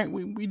 all right?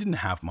 We didn't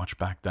have much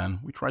back then.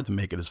 We tried to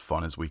make it as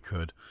fun as we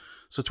could.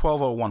 So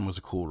 12:01 was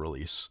a cool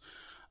release.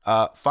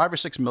 $5 or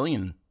 $6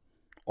 million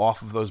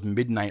off of those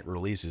midnight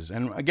releases.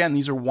 And again,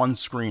 these are one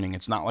screening.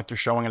 It's not like they're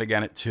showing it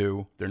again at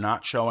 2. They're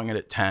not showing it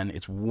at 10.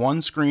 It's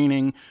one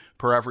screening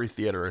per every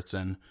theater it's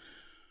in.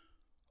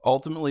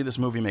 Ultimately, this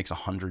movie makes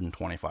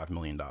 $125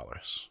 million.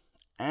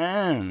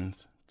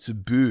 And to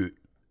boot,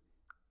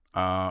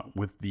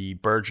 with the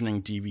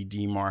burgeoning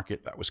DVD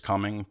market that was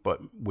coming,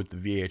 but with the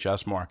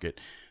VHS market,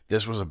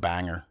 this was a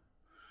banger.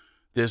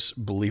 This,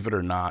 believe it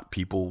or not,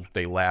 people,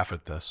 they laugh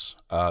at this.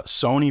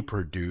 Sony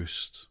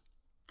produced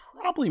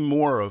probably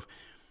more of,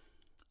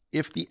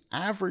 if the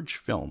average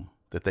film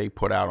that they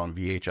put out on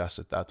VHS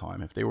at that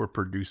time, if they were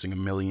producing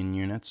 1 million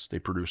units, they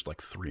produced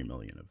like 3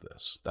 million of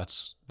this.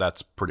 That's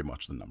pretty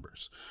much the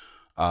numbers.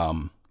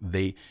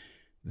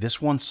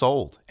 This one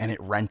sold and it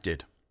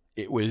rented.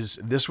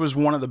 This was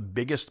one of the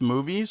biggest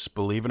movies,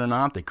 believe it or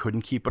not. They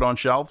couldn't keep it on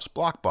shelves.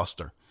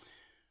 Blockbuster.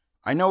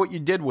 I know what you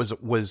did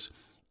was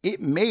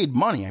it made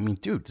money. I mean,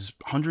 dude, this is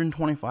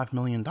 $125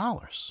 million,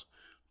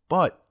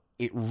 but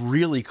it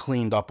really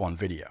cleaned up on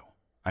video.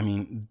 I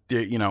mean,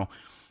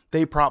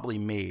 they probably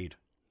made,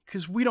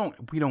 because we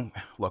don't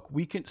look,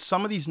 we can,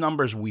 some of these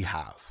numbers we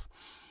have,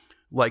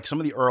 like some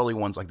of the early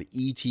ones, like the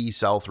E.T.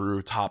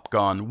 sell-through, Top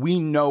Gun,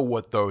 we know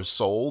what those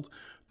sold,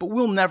 but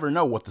we'll never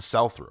know what the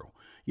sell-through.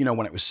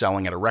 When it was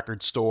selling at a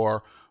record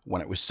store,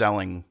 when it was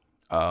selling,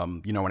 in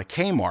a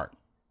Kmart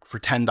for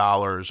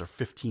 $10 or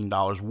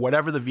 $15,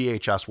 whatever the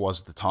VHS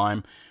was at the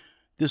time,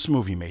 this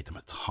movie made them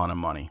a ton of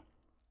money.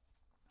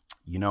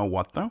 You know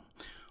what, though?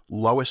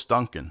 Lois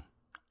Duncan,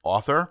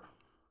 author,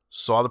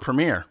 saw the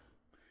premiere,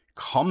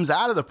 comes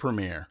out of the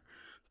premiere,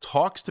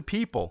 talks to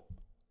people.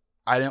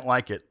 I didn't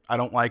like it. I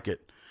don't like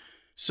it.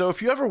 So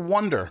if you ever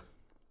wonder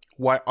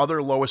why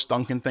other Lois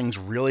Duncan things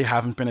really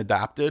haven't been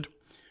adapted,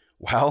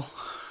 well,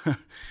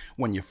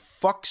 when you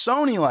fuck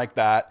Sony like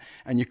that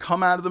and you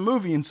come out of the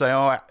movie and say,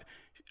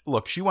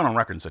 look, she went on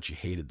record and said she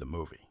hated the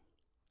movie.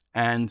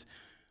 And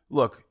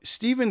look,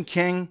 Stephen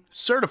King,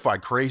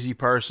 certified crazy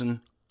person.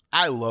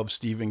 I love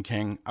Stephen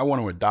King. I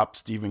want to adopt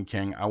Stephen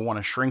King. I want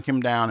to shrink him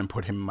down and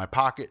put him in my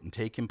pocket and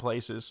take him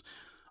places.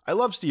 I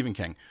love Stephen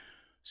King.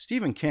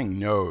 Stephen King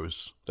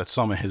knows that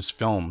some of his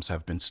films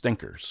have been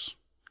stinkers.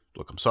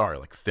 Look, I'm sorry,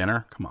 like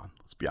Thinner. Come on,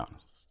 let's be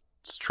honest.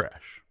 It's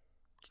trash.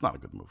 It's not a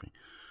good movie.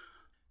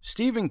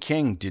 Stephen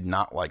King did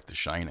not like The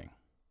Shining.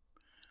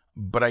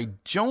 But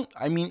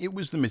it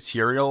was the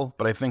material,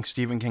 but I think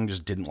Stephen King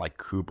just didn't like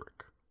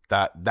Kubrick.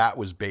 That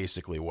was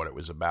basically what it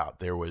was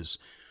about.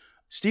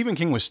 Stephen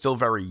King was still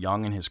very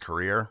young in his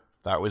career.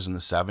 That was in the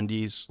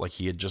 70s. Like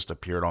he had just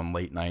appeared on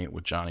Late Night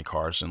with Johnny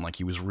Carson. Like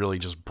he was really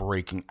just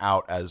breaking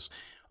out as,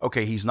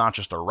 okay, he's not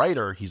just a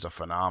writer, he's a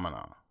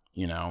phenomenon,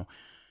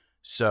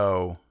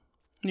 So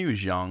he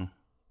was young,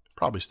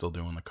 probably still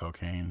doing the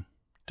cocaine.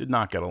 Did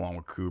not get along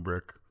with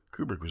Kubrick.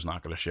 Kubrick was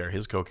not going to share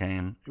his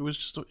cocaine. It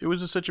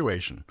was a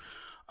situation.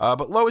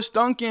 But Lois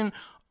Duncan,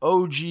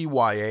 OG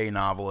YA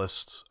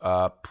novelist,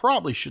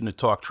 probably shouldn't have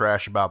talked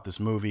trash about this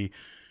movie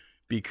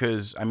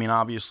because,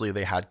 obviously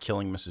they had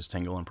Killing Mrs.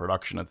 Tingle in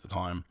production at the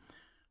time.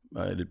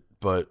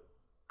 But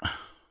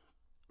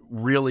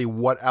really,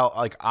 what else?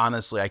 Like,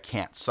 honestly, I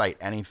can't cite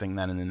anything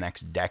then in the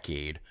next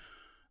decade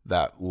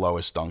that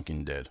Lois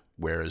Duncan did.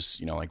 Whereas,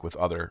 like with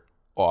other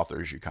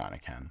authors, you kind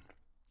of can.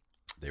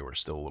 They were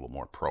still a little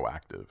more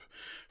proactive.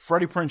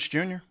 Freddie Prinze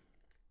Jr.,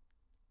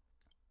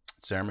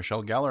 Sarah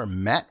Michelle Gellar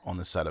met on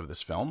the set of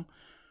this film,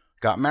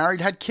 got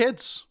married, had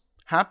kids.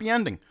 Happy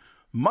ending.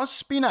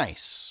 Must be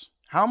nice.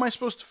 How am I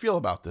supposed to feel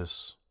about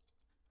this?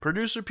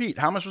 Producer Pete,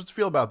 how am I supposed to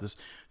feel about this?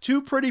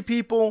 Two pretty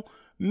people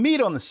meet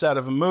on the set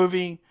of a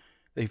movie.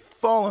 They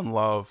fall in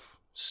love,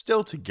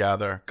 still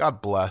together.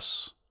 God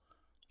bless.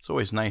 It's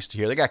always nice to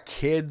hear. They got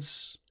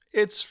kids.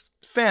 It's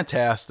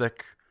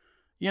fantastic.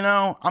 You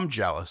know, I'm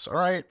jealous, all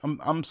right?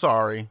 I'm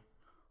sorry.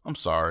 I'm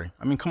sorry.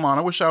 I mean, come on.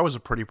 I wish I was a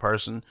pretty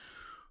person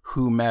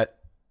who met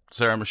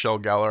Sarah Michelle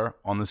Gellar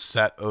on the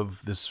set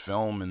of this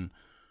film and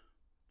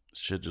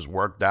shit just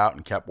worked out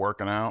and kept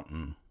working out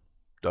and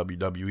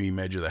WWE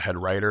made you the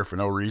head writer for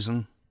no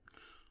reason.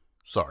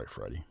 Sorry,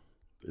 Freddie.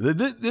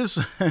 This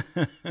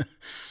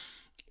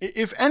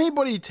if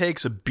anybody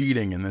takes a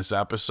beating in this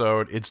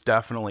episode, it's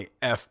definitely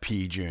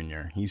FP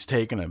Jr. He's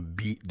taking a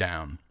beat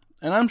down.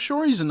 And I'm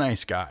sure he's a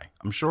nice guy.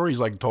 I'm sure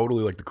he's like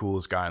totally like the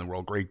coolest guy in the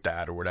world, great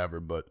dad or whatever,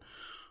 but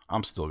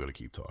I'm still going to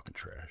keep talking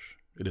trash.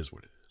 It is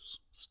what it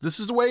is. This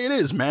is the way it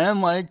is, man.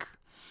 Like,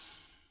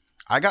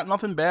 I got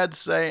nothing bad to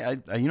say.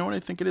 I you know what I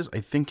think it is? I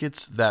think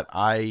it's that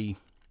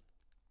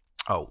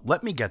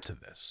let me get to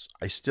this.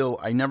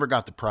 I never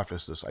got to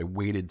preface this. I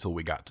waited till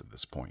we got to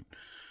this point.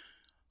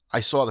 I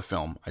saw the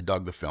film. I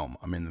dug the film.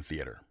 I'm in the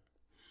theater.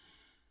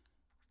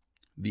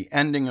 The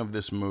ending of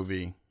this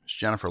movie is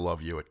Jennifer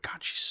Love Hewitt. God,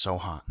 she's so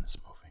hot in this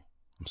movie.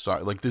 I'm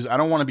sorry. Like this, I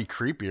don't want to be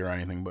creepy or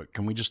anything, but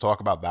can we just talk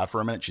about that for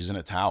a minute? She's in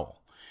a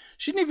towel.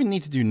 She didn't even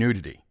need to do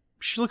nudity.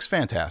 She looks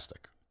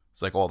fantastic.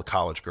 It's like all the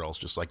college girls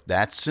just like,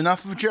 that's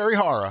enough of Jerry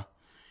Horror.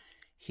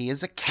 He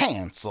is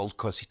canceled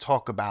because he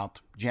talked about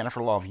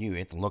Jennifer Love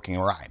Hewitt looking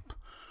ripe.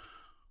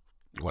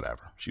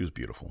 Whatever. She was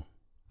beautiful.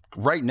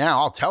 Right now,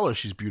 I'll tell her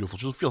she's beautiful.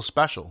 She'll feel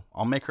special.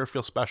 I'll make her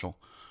feel special.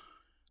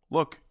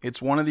 Look,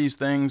 it's one of these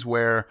things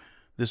where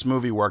this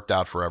movie worked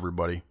out for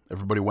everybody.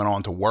 Everybody went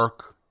on to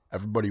work.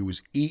 Everybody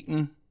was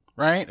eating,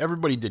 right?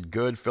 Everybody did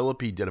good.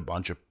 Philippi did a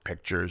bunch of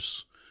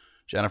pictures.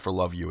 Jennifer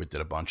Love Hewitt did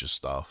a bunch of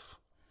stuff.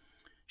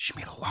 She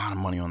made a lot of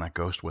money on that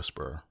Ghost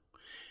Whisperer.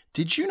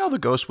 Did you know the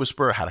Ghost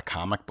Whisperer had a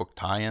comic book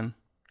tie-in?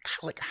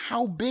 God, like,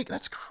 how big?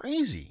 That's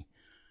crazy.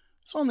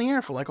 It's on the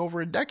air for like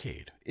over a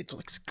decade. It's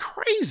like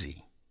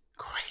crazy.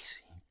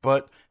 Crazy.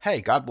 But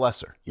hey, God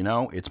bless her. You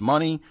know, it's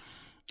money.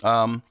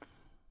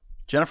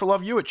 Jennifer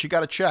Love Hewitt, she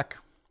got a check.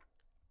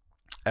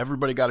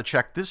 Everybody got a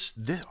check. This,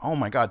 oh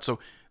my God. So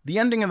the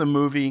ending of the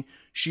movie,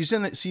 she's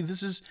in the, see,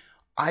 this is,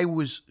 I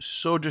was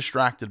so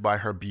distracted by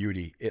her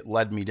beauty. It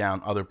led me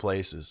down other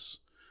places.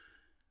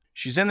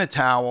 She's in the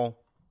towel.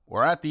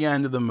 We're at the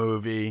end of the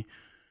movie.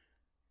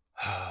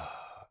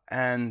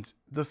 And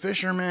the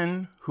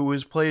fisherman, who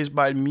is played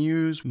by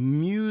Muse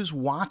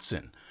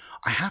Watson.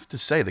 I have to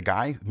say, the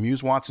guy,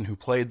 Muse Watson, who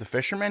played the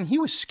fisherman, he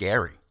was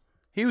scary.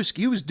 He was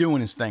doing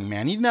his thing,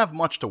 man. He didn't have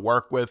much to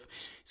work with.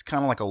 He's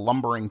kind of like a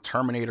lumbering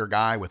Terminator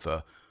guy with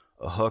a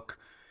hook.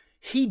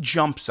 He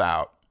jumps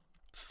out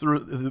through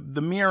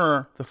the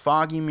mirror. The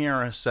foggy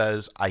mirror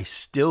says, "I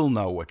still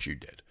know what you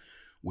did,"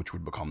 which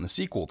would become the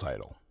sequel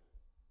title.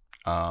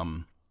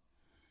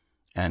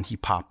 And he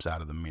pops out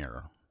of the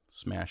mirror,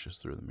 smashes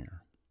through the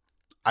mirror.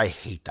 I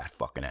hate that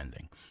fucking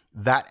ending.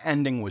 That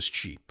ending was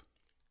cheap.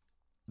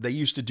 They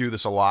used to do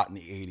this a lot in the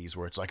 80s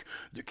where it's like,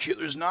 the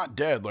killer's not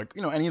dead. Like,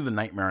 you know, any of the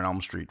Nightmare on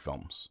Elm Street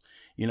films,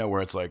 you know,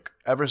 where it's like,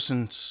 ever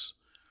since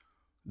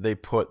they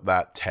put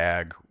that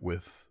tag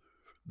with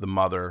the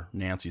mother,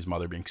 Nancy's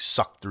mother, being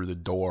sucked through the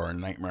door in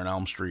Nightmare on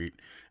Elm Street,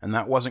 and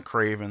that wasn't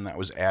Craven, that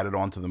was added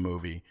onto the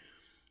movie.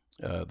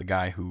 The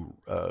guy who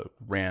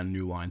ran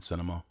New Line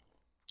Cinema.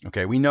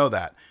 Okay, we know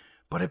that.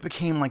 But it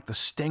became like the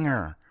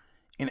stinger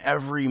in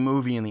every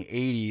movie in the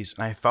 80s,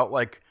 and I felt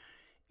like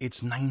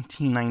it's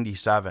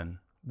 1997.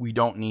 We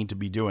don't need to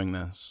be doing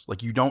this.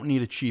 Like, you don't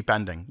need a cheap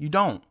ending. You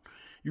don't.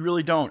 You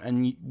really don't.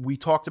 And we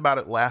talked about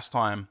it last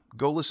time.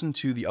 Go listen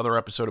to the other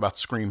episode about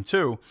Scream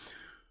 2,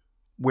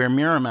 where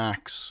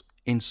Miramax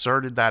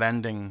inserted that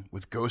ending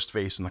with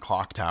Ghostface in the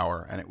clock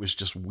tower, and it was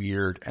just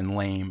weird and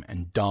lame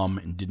and dumb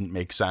and didn't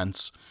make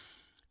sense.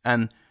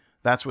 And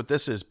that's what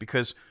this is,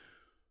 because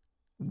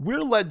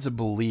we're led to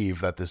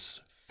believe that this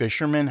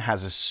fisherman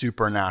has a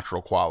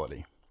supernatural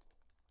quality.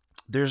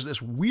 There's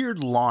this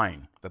weird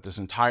line that this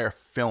entire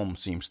film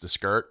seems to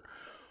skirt,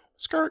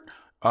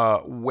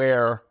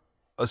 where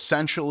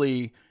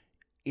essentially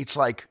it's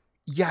like,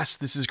 yes,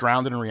 this is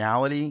grounded in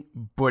reality,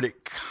 but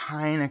it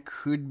kind of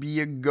could be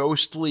a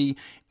ghostly,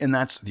 and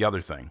that's the other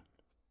thing,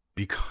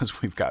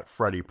 because we've got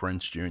Freddie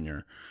Prinze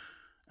Jr.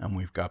 and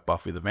we've got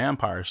Buffy the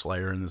Vampire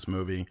Slayer in this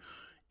movie.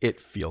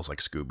 It feels like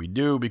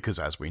Scooby-Doo, because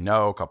as we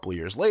know, a couple of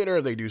years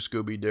later, they do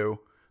Scooby-Doo.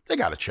 They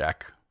got a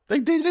check. They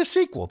did a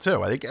sequel,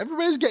 too. I think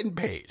everybody's getting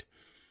paid.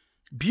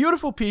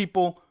 Beautiful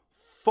people,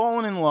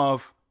 falling in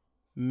love,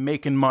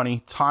 making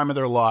money, time of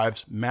their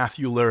lives.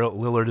 Matthew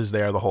Lillard is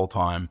there the whole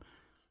time.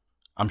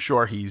 I'm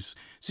sure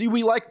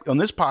we like, on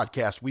this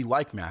podcast, we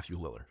like Matthew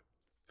Lillard.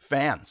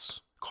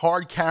 Fans,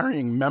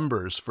 card-carrying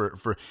members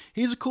for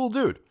he's a cool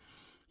dude.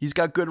 He's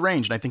got good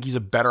range, and I think he's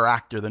a better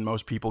actor than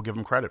most people give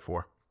him credit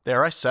for.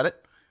 There, I said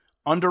it.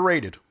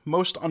 Underrated.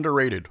 Most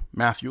underrated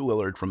Matthew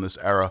Lillard from this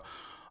era.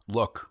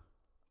 Look,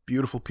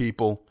 beautiful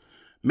people,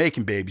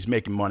 making babies,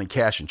 making money,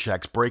 cashing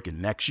checks, breaking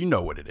necks. You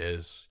know what it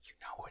is. You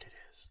know what it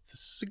is.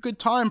 This is a good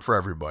time for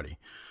everybody.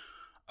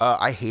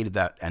 I hated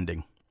that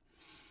ending.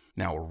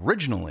 Now,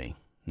 originally,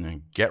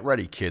 get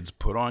ready, kids.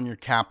 Put on your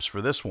caps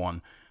for this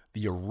one.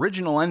 The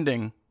original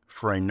ending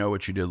for I Know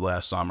What You Did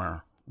Last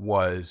Summer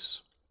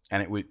was,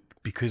 and it would,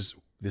 because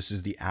this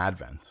is the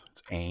advent,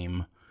 it's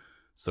AIM,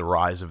 it's the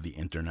rise of the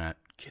internet.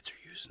 Kids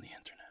are using the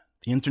internet.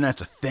 The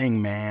internet's a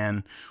thing,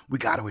 man. We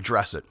got to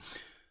address it.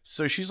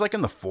 So she's like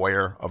in the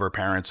foyer of her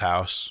parents'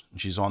 house,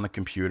 and she's on the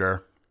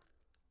computer,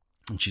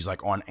 and she's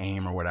like on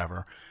AIM or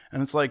whatever.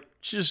 And it's like,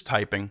 she's just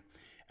typing.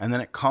 And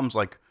then it comes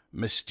like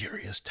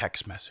mysterious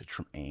text message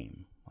from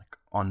AIM, like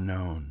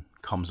unknown,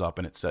 comes up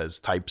and it says,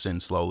 types in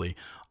slowly,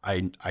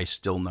 I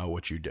still know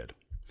what you did.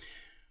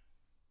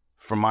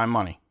 For my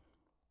money,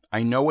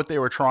 I know what they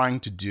were trying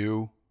to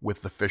do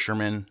with the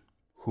fisherman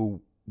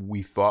who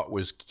we thought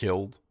was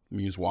killed.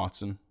 Muse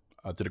Watson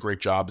did a great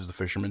job as the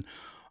fisherman.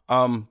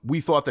 We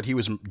thought that he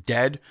was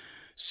dead.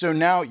 So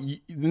now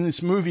in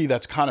this movie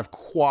that's kind of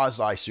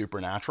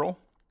quasi-supernatural,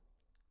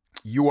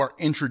 you are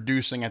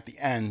introducing at the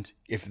end,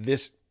 if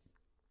this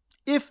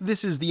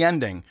is the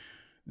ending,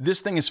 this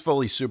thing is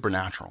fully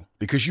supernatural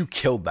because you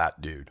killed that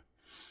dude.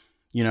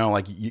 You know,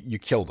 like you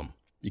killed him.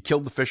 You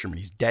killed the fisherman.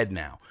 He's dead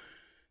now.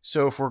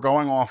 So if we're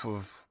going off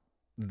of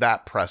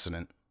that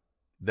precedent,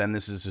 then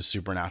this is a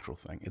supernatural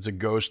thing. It's a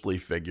ghostly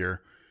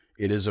figure.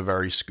 It is a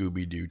very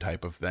Scooby-Doo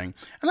type of thing.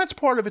 And that's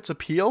part of its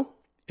appeal.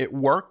 It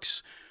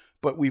works.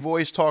 But we've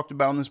always talked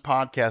about in this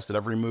podcast that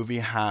every movie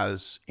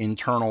has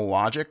internal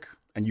logic,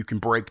 and you can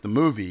break the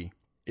movie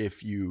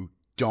if you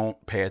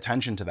don't pay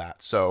attention to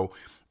that. So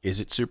is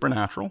it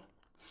supernatural?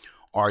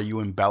 Are you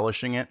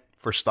embellishing it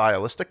for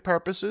stylistic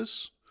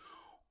purposes?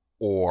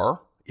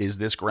 Or is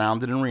this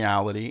grounded in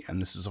reality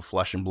and this is a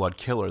flesh and blood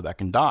killer that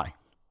can die?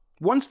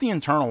 Once the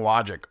internal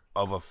logic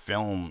of a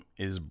film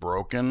is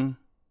broken,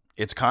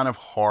 it's kind of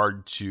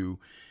hard to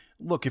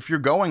look. If you're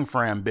going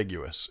for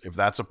ambiguous, if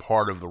that's a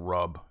part of the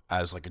rub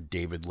as like a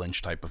David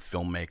Lynch type of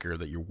filmmaker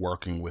that you're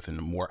working with in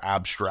a more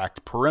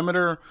abstract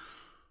perimeter,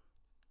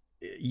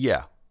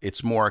 yeah,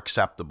 it's more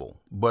acceptable.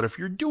 But if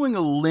you're doing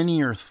a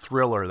linear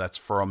thriller that's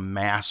for a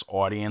mass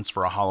audience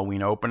for a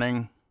Halloween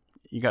opening,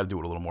 you got to do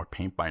it a little more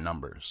paint by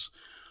numbers.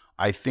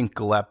 I think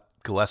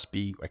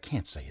Gillespie, I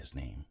can't say his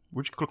name.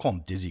 We're just going to call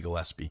him Dizzy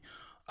Gillespie.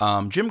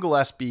 Jim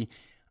Gillespie,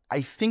 I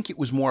think it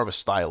was more of a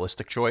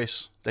stylistic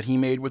choice that he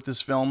made with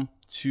this film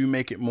to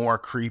make it more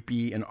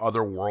creepy and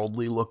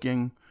otherworldly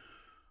looking.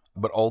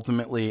 But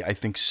ultimately, I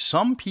think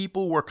some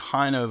people were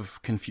kind of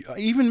confused.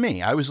 Even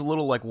me, I was a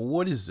little like, well,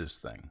 what is this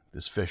thing?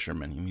 This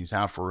fisherman, he's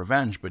out for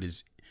revenge, but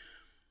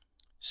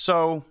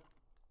So,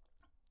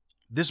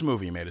 this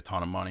movie made a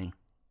ton of money.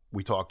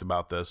 We talked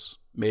about this.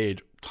 Made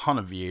a ton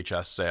of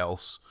VHS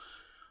sales.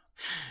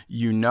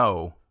 You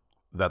know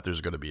that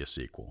there's going to be a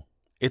sequel.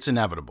 It's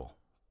inevitable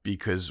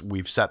because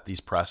we've set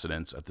these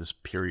precedents at this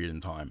period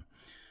in time.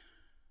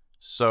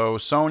 So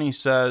Sony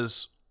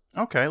says,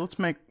 okay, let's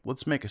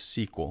make a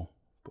sequel.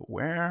 But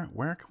where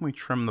can we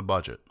trim the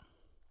budget?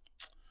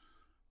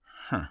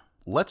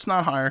 Let's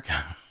not hire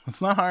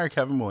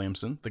Kevin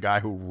Williamson, the guy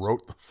who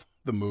wrote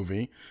the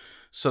movie.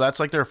 So that's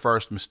like their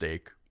first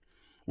mistake.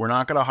 We're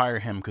not going to hire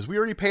him because we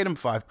already paid him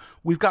 $5.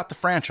 We've got the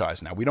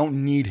franchise now. We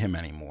don't need him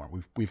anymore.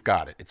 We've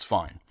got it. It's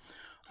fine.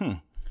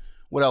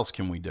 What else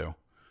can we do?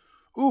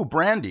 Ooh,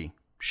 Brandy.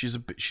 She's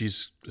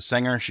a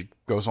singer. She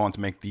goes on to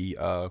make the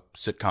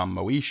sitcom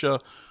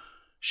Moesha.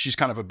 She's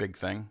kind of a big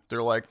thing.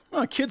 They're like,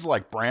 oh, kids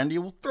like Brandy.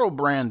 We'll throw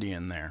Brandy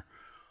in there.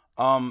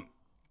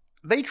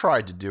 They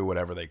tried to do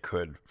whatever they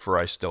could for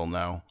I Still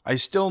Know. I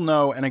Still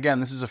Know, and again,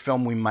 this is a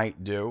film we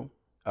might do.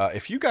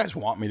 If you guys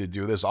want me to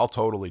do this, I'll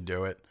totally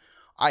do it.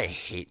 I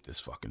hate this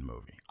fucking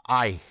movie.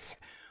 I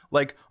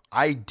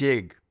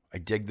dig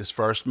this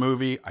first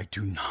movie. I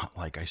do not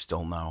like I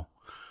Still Know.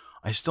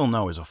 I Still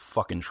Know is a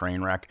fucking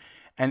train wreck.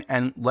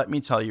 And let me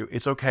tell you,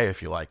 it's okay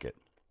if you like it.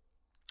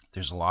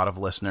 There's a lot of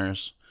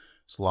listeners.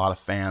 There's a lot of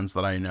fans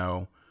that I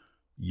know.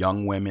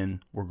 Young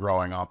women were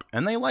growing up,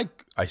 and they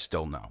like I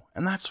Still Know.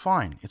 And that's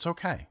fine. It's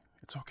okay.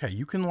 It's okay.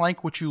 You can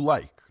like what you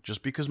like.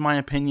 Just because my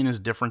opinion is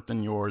different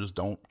than yours,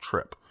 don't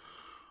trip.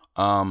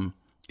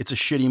 It's a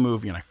shitty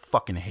movie, and I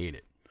fucking hate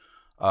it.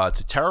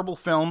 It's a terrible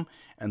film,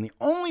 and the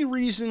only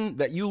reason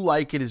that you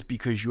like it is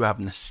because you have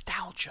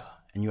nostalgia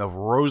and you have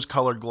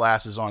rose-colored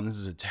glasses on. This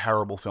is a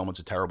terrible film. It's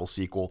a terrible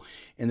sequel.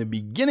 In the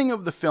beginning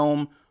of the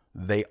film,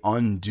 they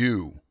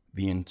undo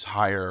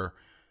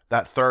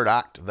that third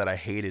act that I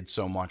hated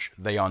so much.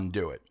 They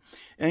undo it.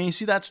 And you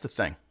see, that's the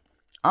thing.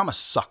 I'm a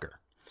sucker.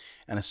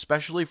 And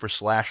especially for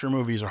slasher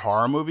movies or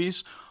horror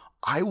movies,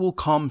 I will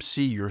come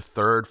see your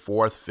third,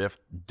 fourth, fifth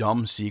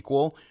dumb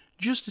sequel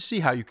just to see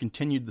how you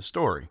continued the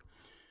story.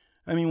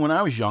 I mean, when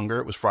I was younger,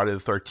 it was Friday the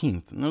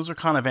 13th, and those are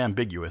kind of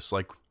ambiguous.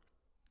 Like,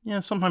 yeah,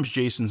 sometimes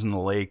Jason's in the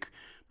lake,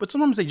 but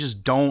sometimes they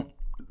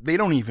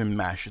don't even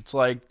mesh. It's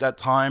like that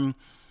time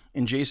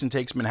in Jason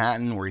Takes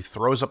Manhattan where he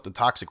throws up the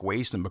toxic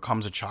waste and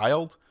becomes a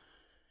child,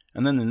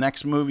 and then the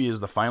next movie is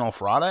The Final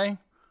Friday.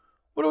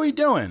 What are we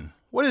doing?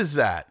 What is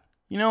that?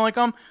 You know, like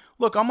I'm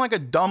like a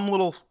dumb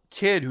little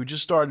kid who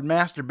just started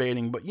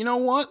masturbating, but you know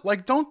what?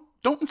 Like, don't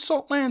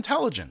insult my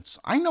intelligence.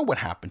 I know what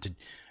happened to.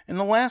 In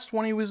the last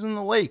one, he was in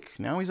the lake.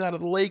 Now he's out of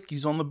the lake.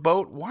 He's on the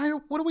boat.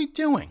 What are we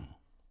doing?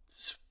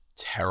 It's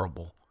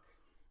terrible.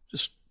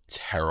 Just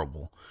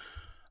terrible.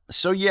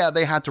 So yeah,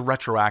 they had to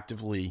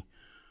retroactively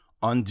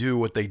undo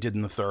what they did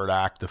in the third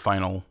act, the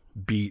final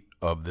beat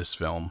of this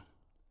film.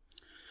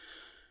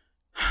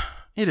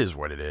 It is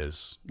what it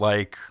is.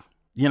 Like,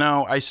 you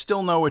know, I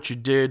Still Know What You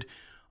Did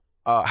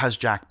has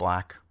Jack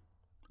Black.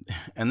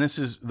 And this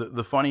is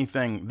the funny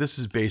thing. This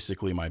is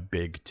basically my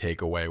big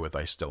takeaway with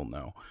I Still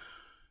Know.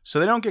 So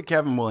they don't get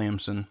Kevin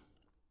Williamson.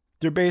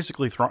 They're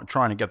basically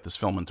trying to get this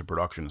film into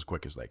production as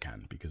quick as they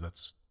can because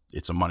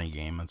it's a money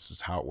game. That's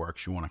just how it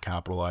works. You want to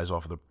capitalize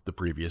off of the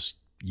previous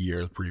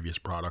year, the previous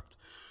product.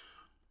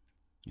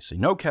 You say,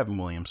 no, Kevin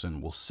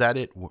Williamson. We'll set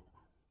it.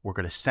 We're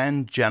going to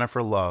send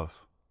Jennifer Love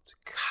to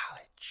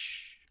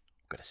college.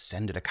 We're going to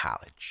send her to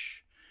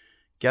college.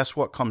 Guess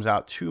what comes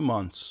out 2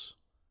 months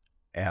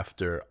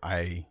after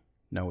I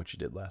Know What You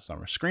Did Last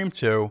Summer? Scream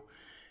 2.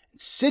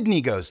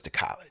 Sydney goes to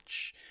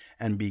college.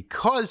 And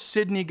because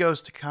Sydney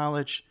goes to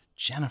college,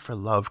 Jennifer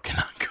Love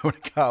cannot go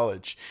to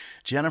college.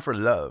 Jennifer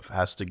Love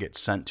has to get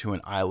sent to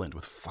an island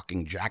with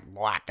fucking Jack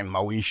Black and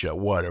Moesha.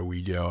 What are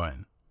we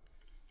doing?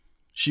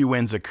 She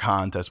wins a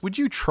contest. Would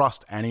you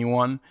trust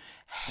anyone?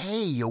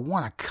 Hey, you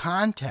won a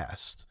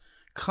contest.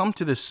 Come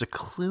to this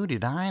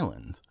secluded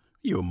island.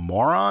 You a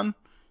moron?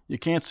 You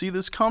can't see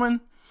this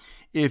coming?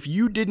 If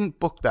you didn't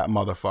book that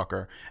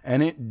motherfucker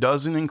and it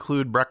doesn't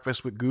include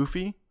Breakfast with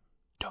Goofy,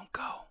 don't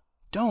go.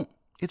 Don't.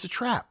 It's a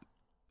trap.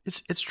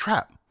 It's a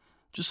trap.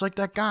 Just like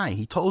that guy.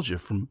 He told you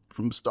from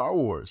Star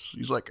Wars.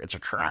 He's like, it's a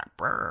trap.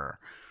 Brr.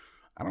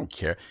 I don't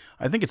care.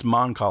 I think it's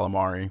Mon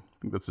Calamari. I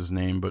think that's his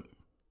name. But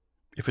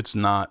if it's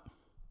not,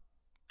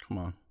 come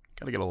on.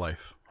 Gotta get a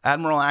life.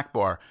 Admiral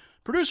Akbar.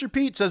 Producer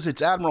Pete says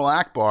it's Admiral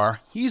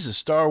Akbar. He's a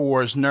Star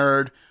Wars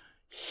nerd.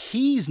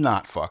 He's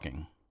not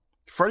fucking.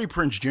 Freddie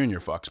Prinze Jr.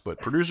 fucks, but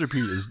Producer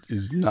Pete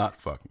is not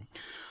fucking.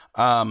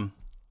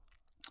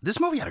 This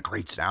movie had a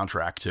great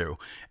soundtrack too,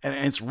 and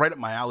it's right up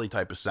my alley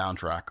type of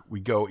soundtrack. We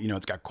go, you know,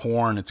 it's got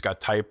Korn, it's got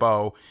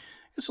Typo,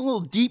 it's a little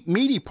deep,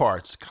 meaty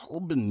parts, got a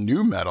little bit of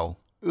nu metal.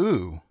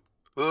 Ooh.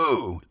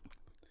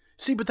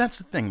 See, but that's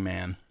the thing,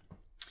 man.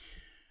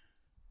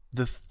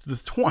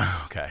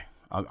 Okay,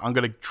 I'm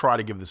gonna try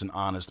to give this an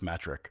honest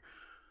metric.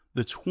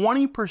 The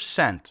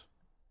 20%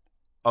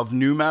 of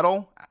nu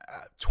metal,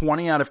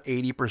 20 out of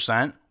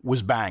 80%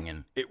 was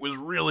banging. It was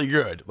really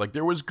good. Like,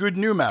 there was good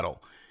nu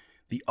metal.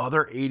 The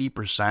other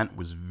 80%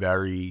 was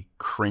very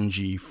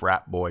cringy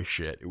frat boy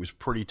shit. It was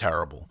pretty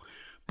terrible.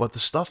 But the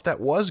stuff that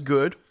was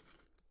good,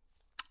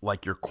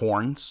 like your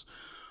Korns,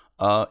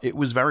 it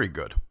was very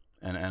good.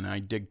 And I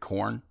dig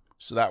Korn,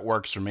 so that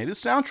works for me.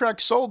 This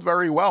soundtrack sold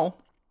very well.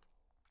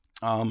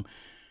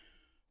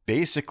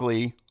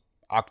 Basically,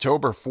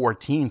 October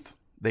 14th,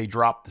 they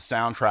dropped the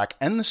soundtrack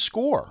and the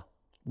score,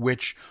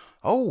 which,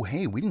 oh,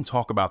 hey, we didn't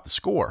talk about the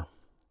score.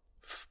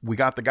 We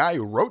got the guy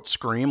who wrote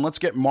Scream. Let's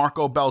get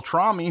Marco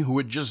Beltrami, who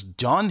had just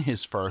done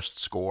his first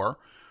score.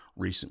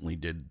 Recently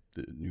did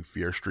the new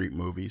Fear Street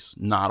movies.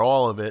 Not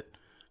all of it.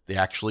 They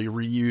actually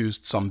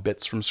reused some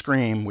bits from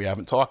Scream. We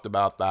haven't talked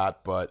about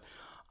that, but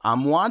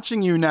I'm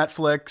watching you,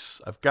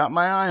 Netflix. I've got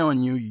my eye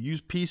on you. You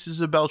use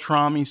pieces of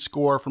Beltrami's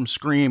score from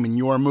Scream in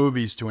your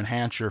movies to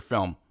enhance your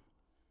film.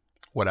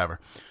 Whatever.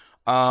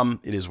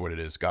 It is what it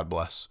is. God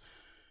bless.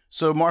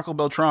 So Marco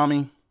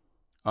Beltrami,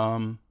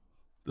 the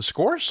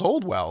score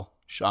sold well.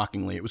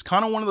 Shockingly, it was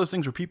kind of one of those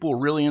things where people were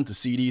really into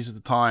CDs at the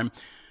time.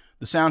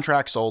 The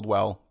soundtrack sold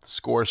well. The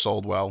score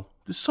sold well.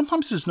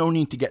 Sometimes there's no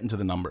need to get into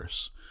the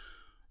numbers.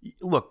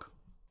 Look,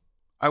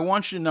 I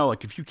want you to know,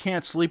 like, if you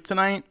can't sleep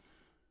tonight,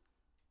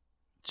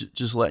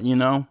 just letting you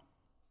know,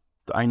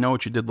 I Know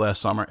What You Did Last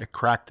Summer. It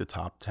cracked the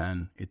top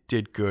 10. It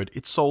did good.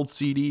 It sold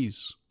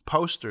CDs,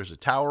 posters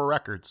at Tower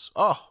Records.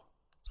 Oh,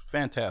 it's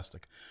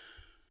fantastic.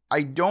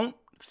 I don't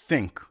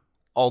think,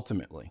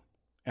 ultimately,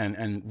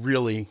 and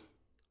really,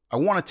 I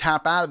want to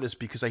tap out of this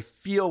because I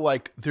feel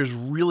like there's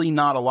really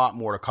not a lot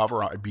more to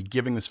cover. I'd be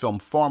giving this film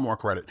far more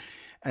credit.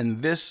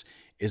 And this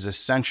is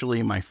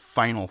essentially my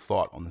final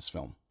thought on this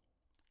film.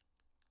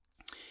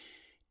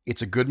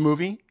 It's a good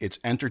movie. It's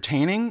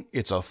entertaining.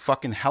 It's a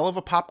fucking hell of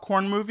a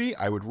popcorn movie.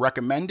 I would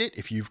recommend it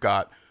if you've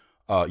got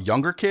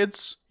younger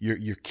kids,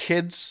 your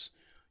kids,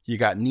 you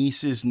got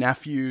nieces,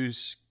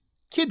 nephews,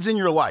 kids in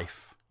your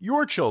life,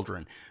 your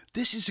children.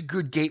 This is a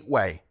good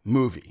gateway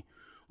movie.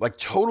 Like,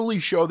 totally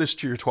show this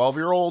to your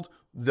 12-year-old.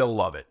 They'll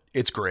love it.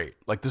 It's great.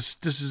 Like, this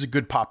is a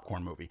good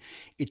popcorn movie.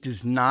 It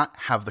does not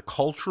have the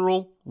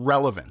cultural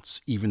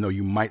relevance, even though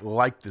you might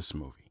like this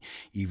movie,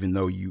 even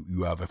though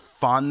you have a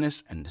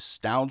fondness and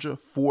nostalgia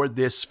for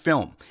this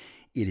film.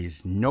 It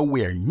is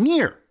nowhere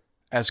near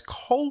as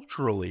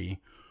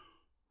culturally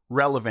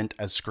relevant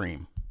as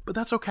Scream. But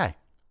that's okay.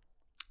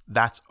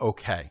 That's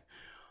okay.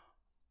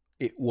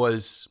 It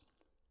was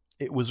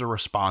a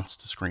response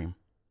to Scream,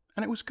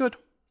 and it was good.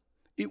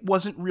 It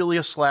wasn't really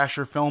a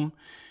slasher film.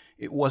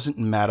 It wasn't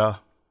meta.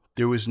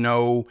 There was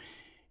no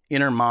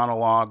inner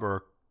monologue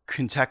or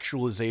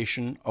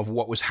contextualization of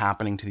what was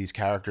happening to these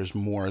characters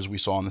more as we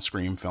saw in the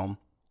Scream film,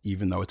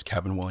 even though it's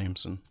Kevin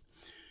Williamson.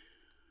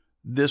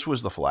 This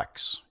was the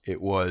flex.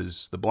 It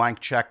was the blank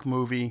check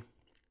movie.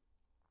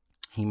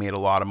 He made a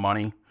lot of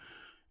money.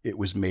 It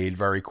was made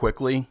very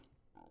quickly,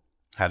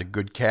 had a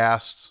good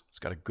cast, it's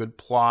got a good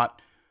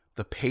plot,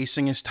 the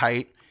pacing is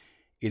tight.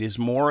 It is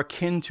more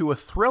akin to a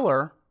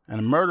thriller and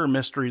a murder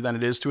mystery than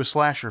it is to a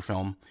slasher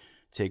film.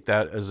 Take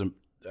that as a,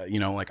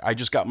 I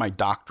just got my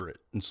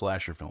doctorate in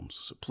slasher films,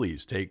 so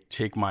please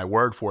take my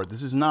word for it.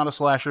 This is not a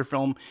slasher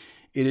film.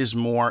 It is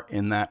more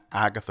in that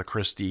Agatha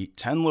Christie,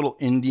 10 Little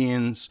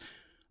Indians,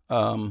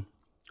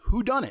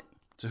 whodunit.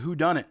 It's a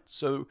whodunit.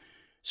 So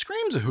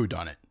Scream's a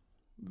whodunit.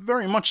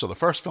 Very much so. The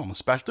first film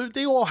especially.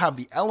 They all have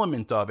the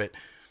element of it.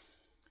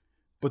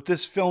 But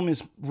this film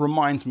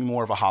reminds me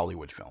more of a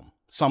Hollywood film.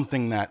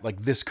 Something that,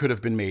 like, this could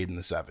have been made in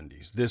the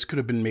 70s. This could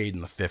have been made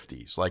in the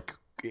 50s. Like,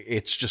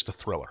 it's just a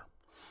thriller.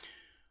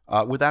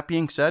 With that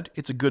being said,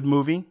 it's a good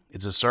movie.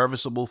 It's a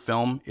serviceable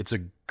film. It's a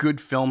good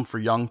film for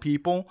young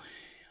people.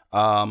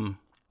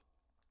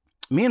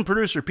 Me and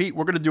producer Pete,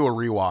 we're going to do a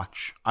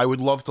rewatch. I would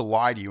love to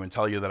lie to you and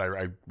tell you that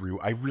I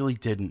really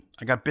didn't.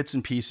 I got bits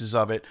and pieces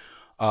of it.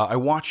 I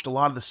watched a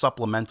lot of the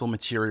supplemental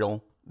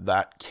material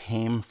that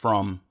came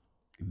from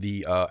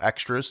the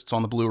extras. It's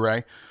on the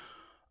Blu-ray.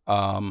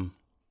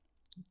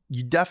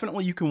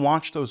 You can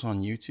watch those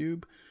on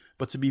YouTube,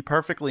 but to be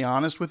perfectly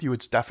honest with you,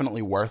 it's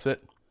definitely worth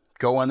it.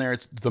 Go in there.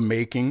 It's the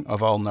making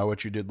of I'll Know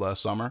What You Did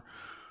Last Summer.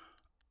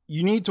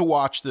 You need to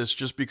watch this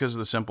just because of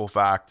the simple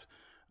fact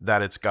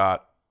that it's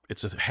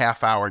a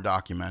half-hour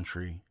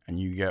documentary, and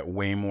you get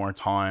way more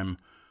time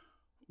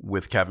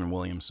with Kevin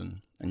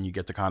Williamson, and you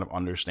get to kind of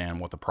understand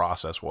what the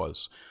process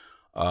was.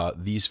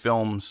 These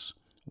films,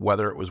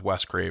 whether it was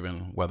Wes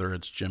Craven, whether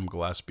it's Jim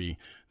Gillespie,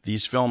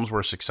 these films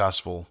were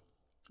successful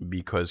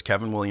because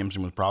Kevin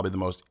Williamson was probably the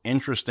most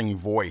interesting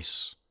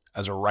voice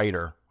as a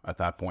writer at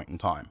that point in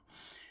time.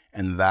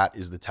 And that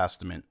is the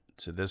testament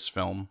to this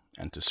film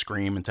and to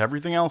Scream and to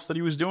everything else that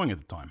he was doing at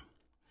the time.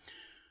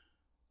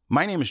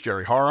 My name is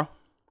Jerry Horror.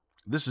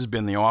 This has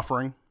been The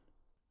Offering.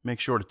 Make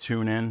sure to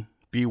tune in.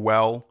 Be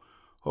well.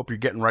 Hope you're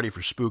getting ready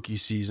for spooky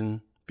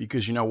season,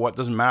 because you know what?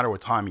 Doesn't matter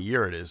what time of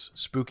year it is.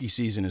 Spooky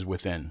season is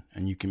within,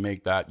 and you can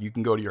make that. You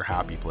can go to your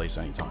happy place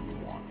anytime you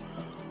want.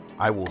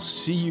 I will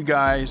see you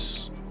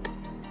guys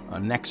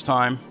next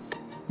time.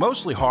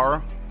 Mostly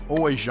horror,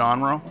 always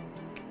genre,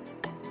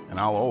 and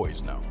I'll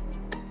always know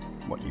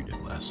what you did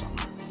last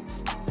summer.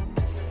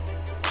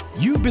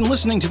 You've been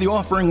listening to The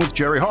Offering with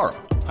Jerry Horror.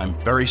 I'm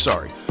very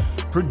sorry.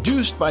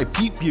 Produced by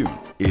Pete Bune.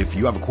 If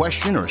you have a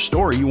question or a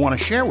story you want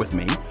to share with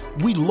me,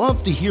 we'd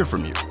love to hear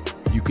from you.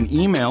 You can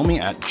email me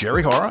at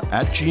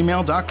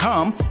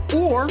jerryhorror@gmail.com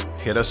or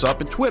hit us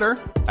up at Twitter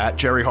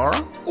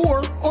 @jerryhorror or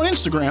on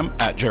Instagram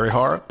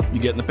 @jerryhorror. You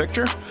getting the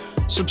picture?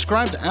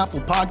 Subscribe to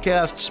Apple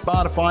Podcasts,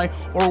 Spotify,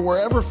 or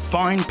wherever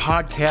fine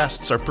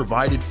podcasts are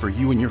provided for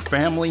you and your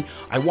family.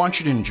 I want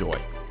you to enjoy.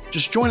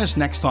 Just join us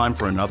next time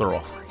for another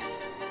offering.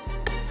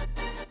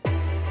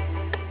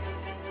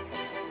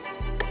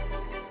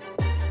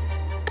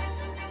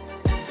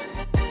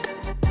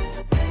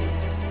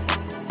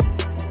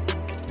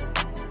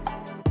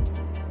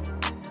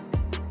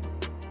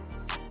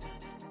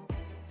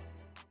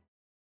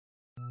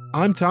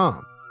 I'm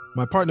Tom.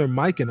 My partner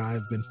Mike and I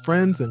have been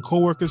friends and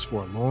coworkers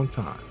for a long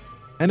time.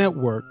 And at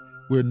work,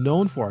 we're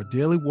known for our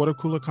daily water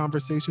cooler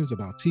conversations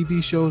about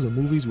TV shows and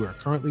movies we are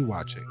currently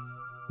watching.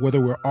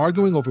 Whether we're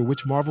arguing over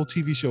which Marvel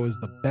TV show is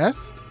the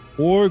best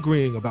or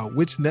agreeing about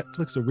which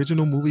Netflix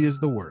original movie is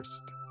the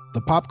worst,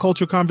 the pop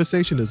culture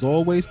conversation is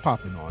always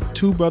popping on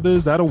Two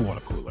Brothers at a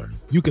Water Cooler.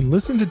 You can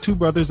listen to Two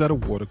Brothers at a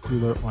Water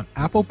Cooler on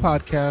Apple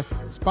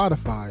Podcasts,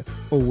 Spotify,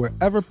 or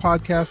wherever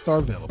podcasts are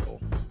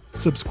available.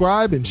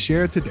 Subscribe and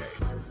share today.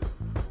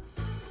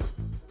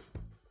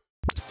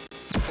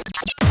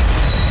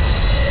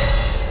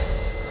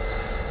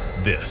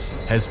 This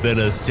has been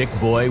a Sick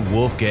Boy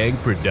Wolfgang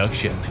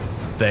production.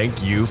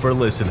 Thank you for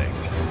listening.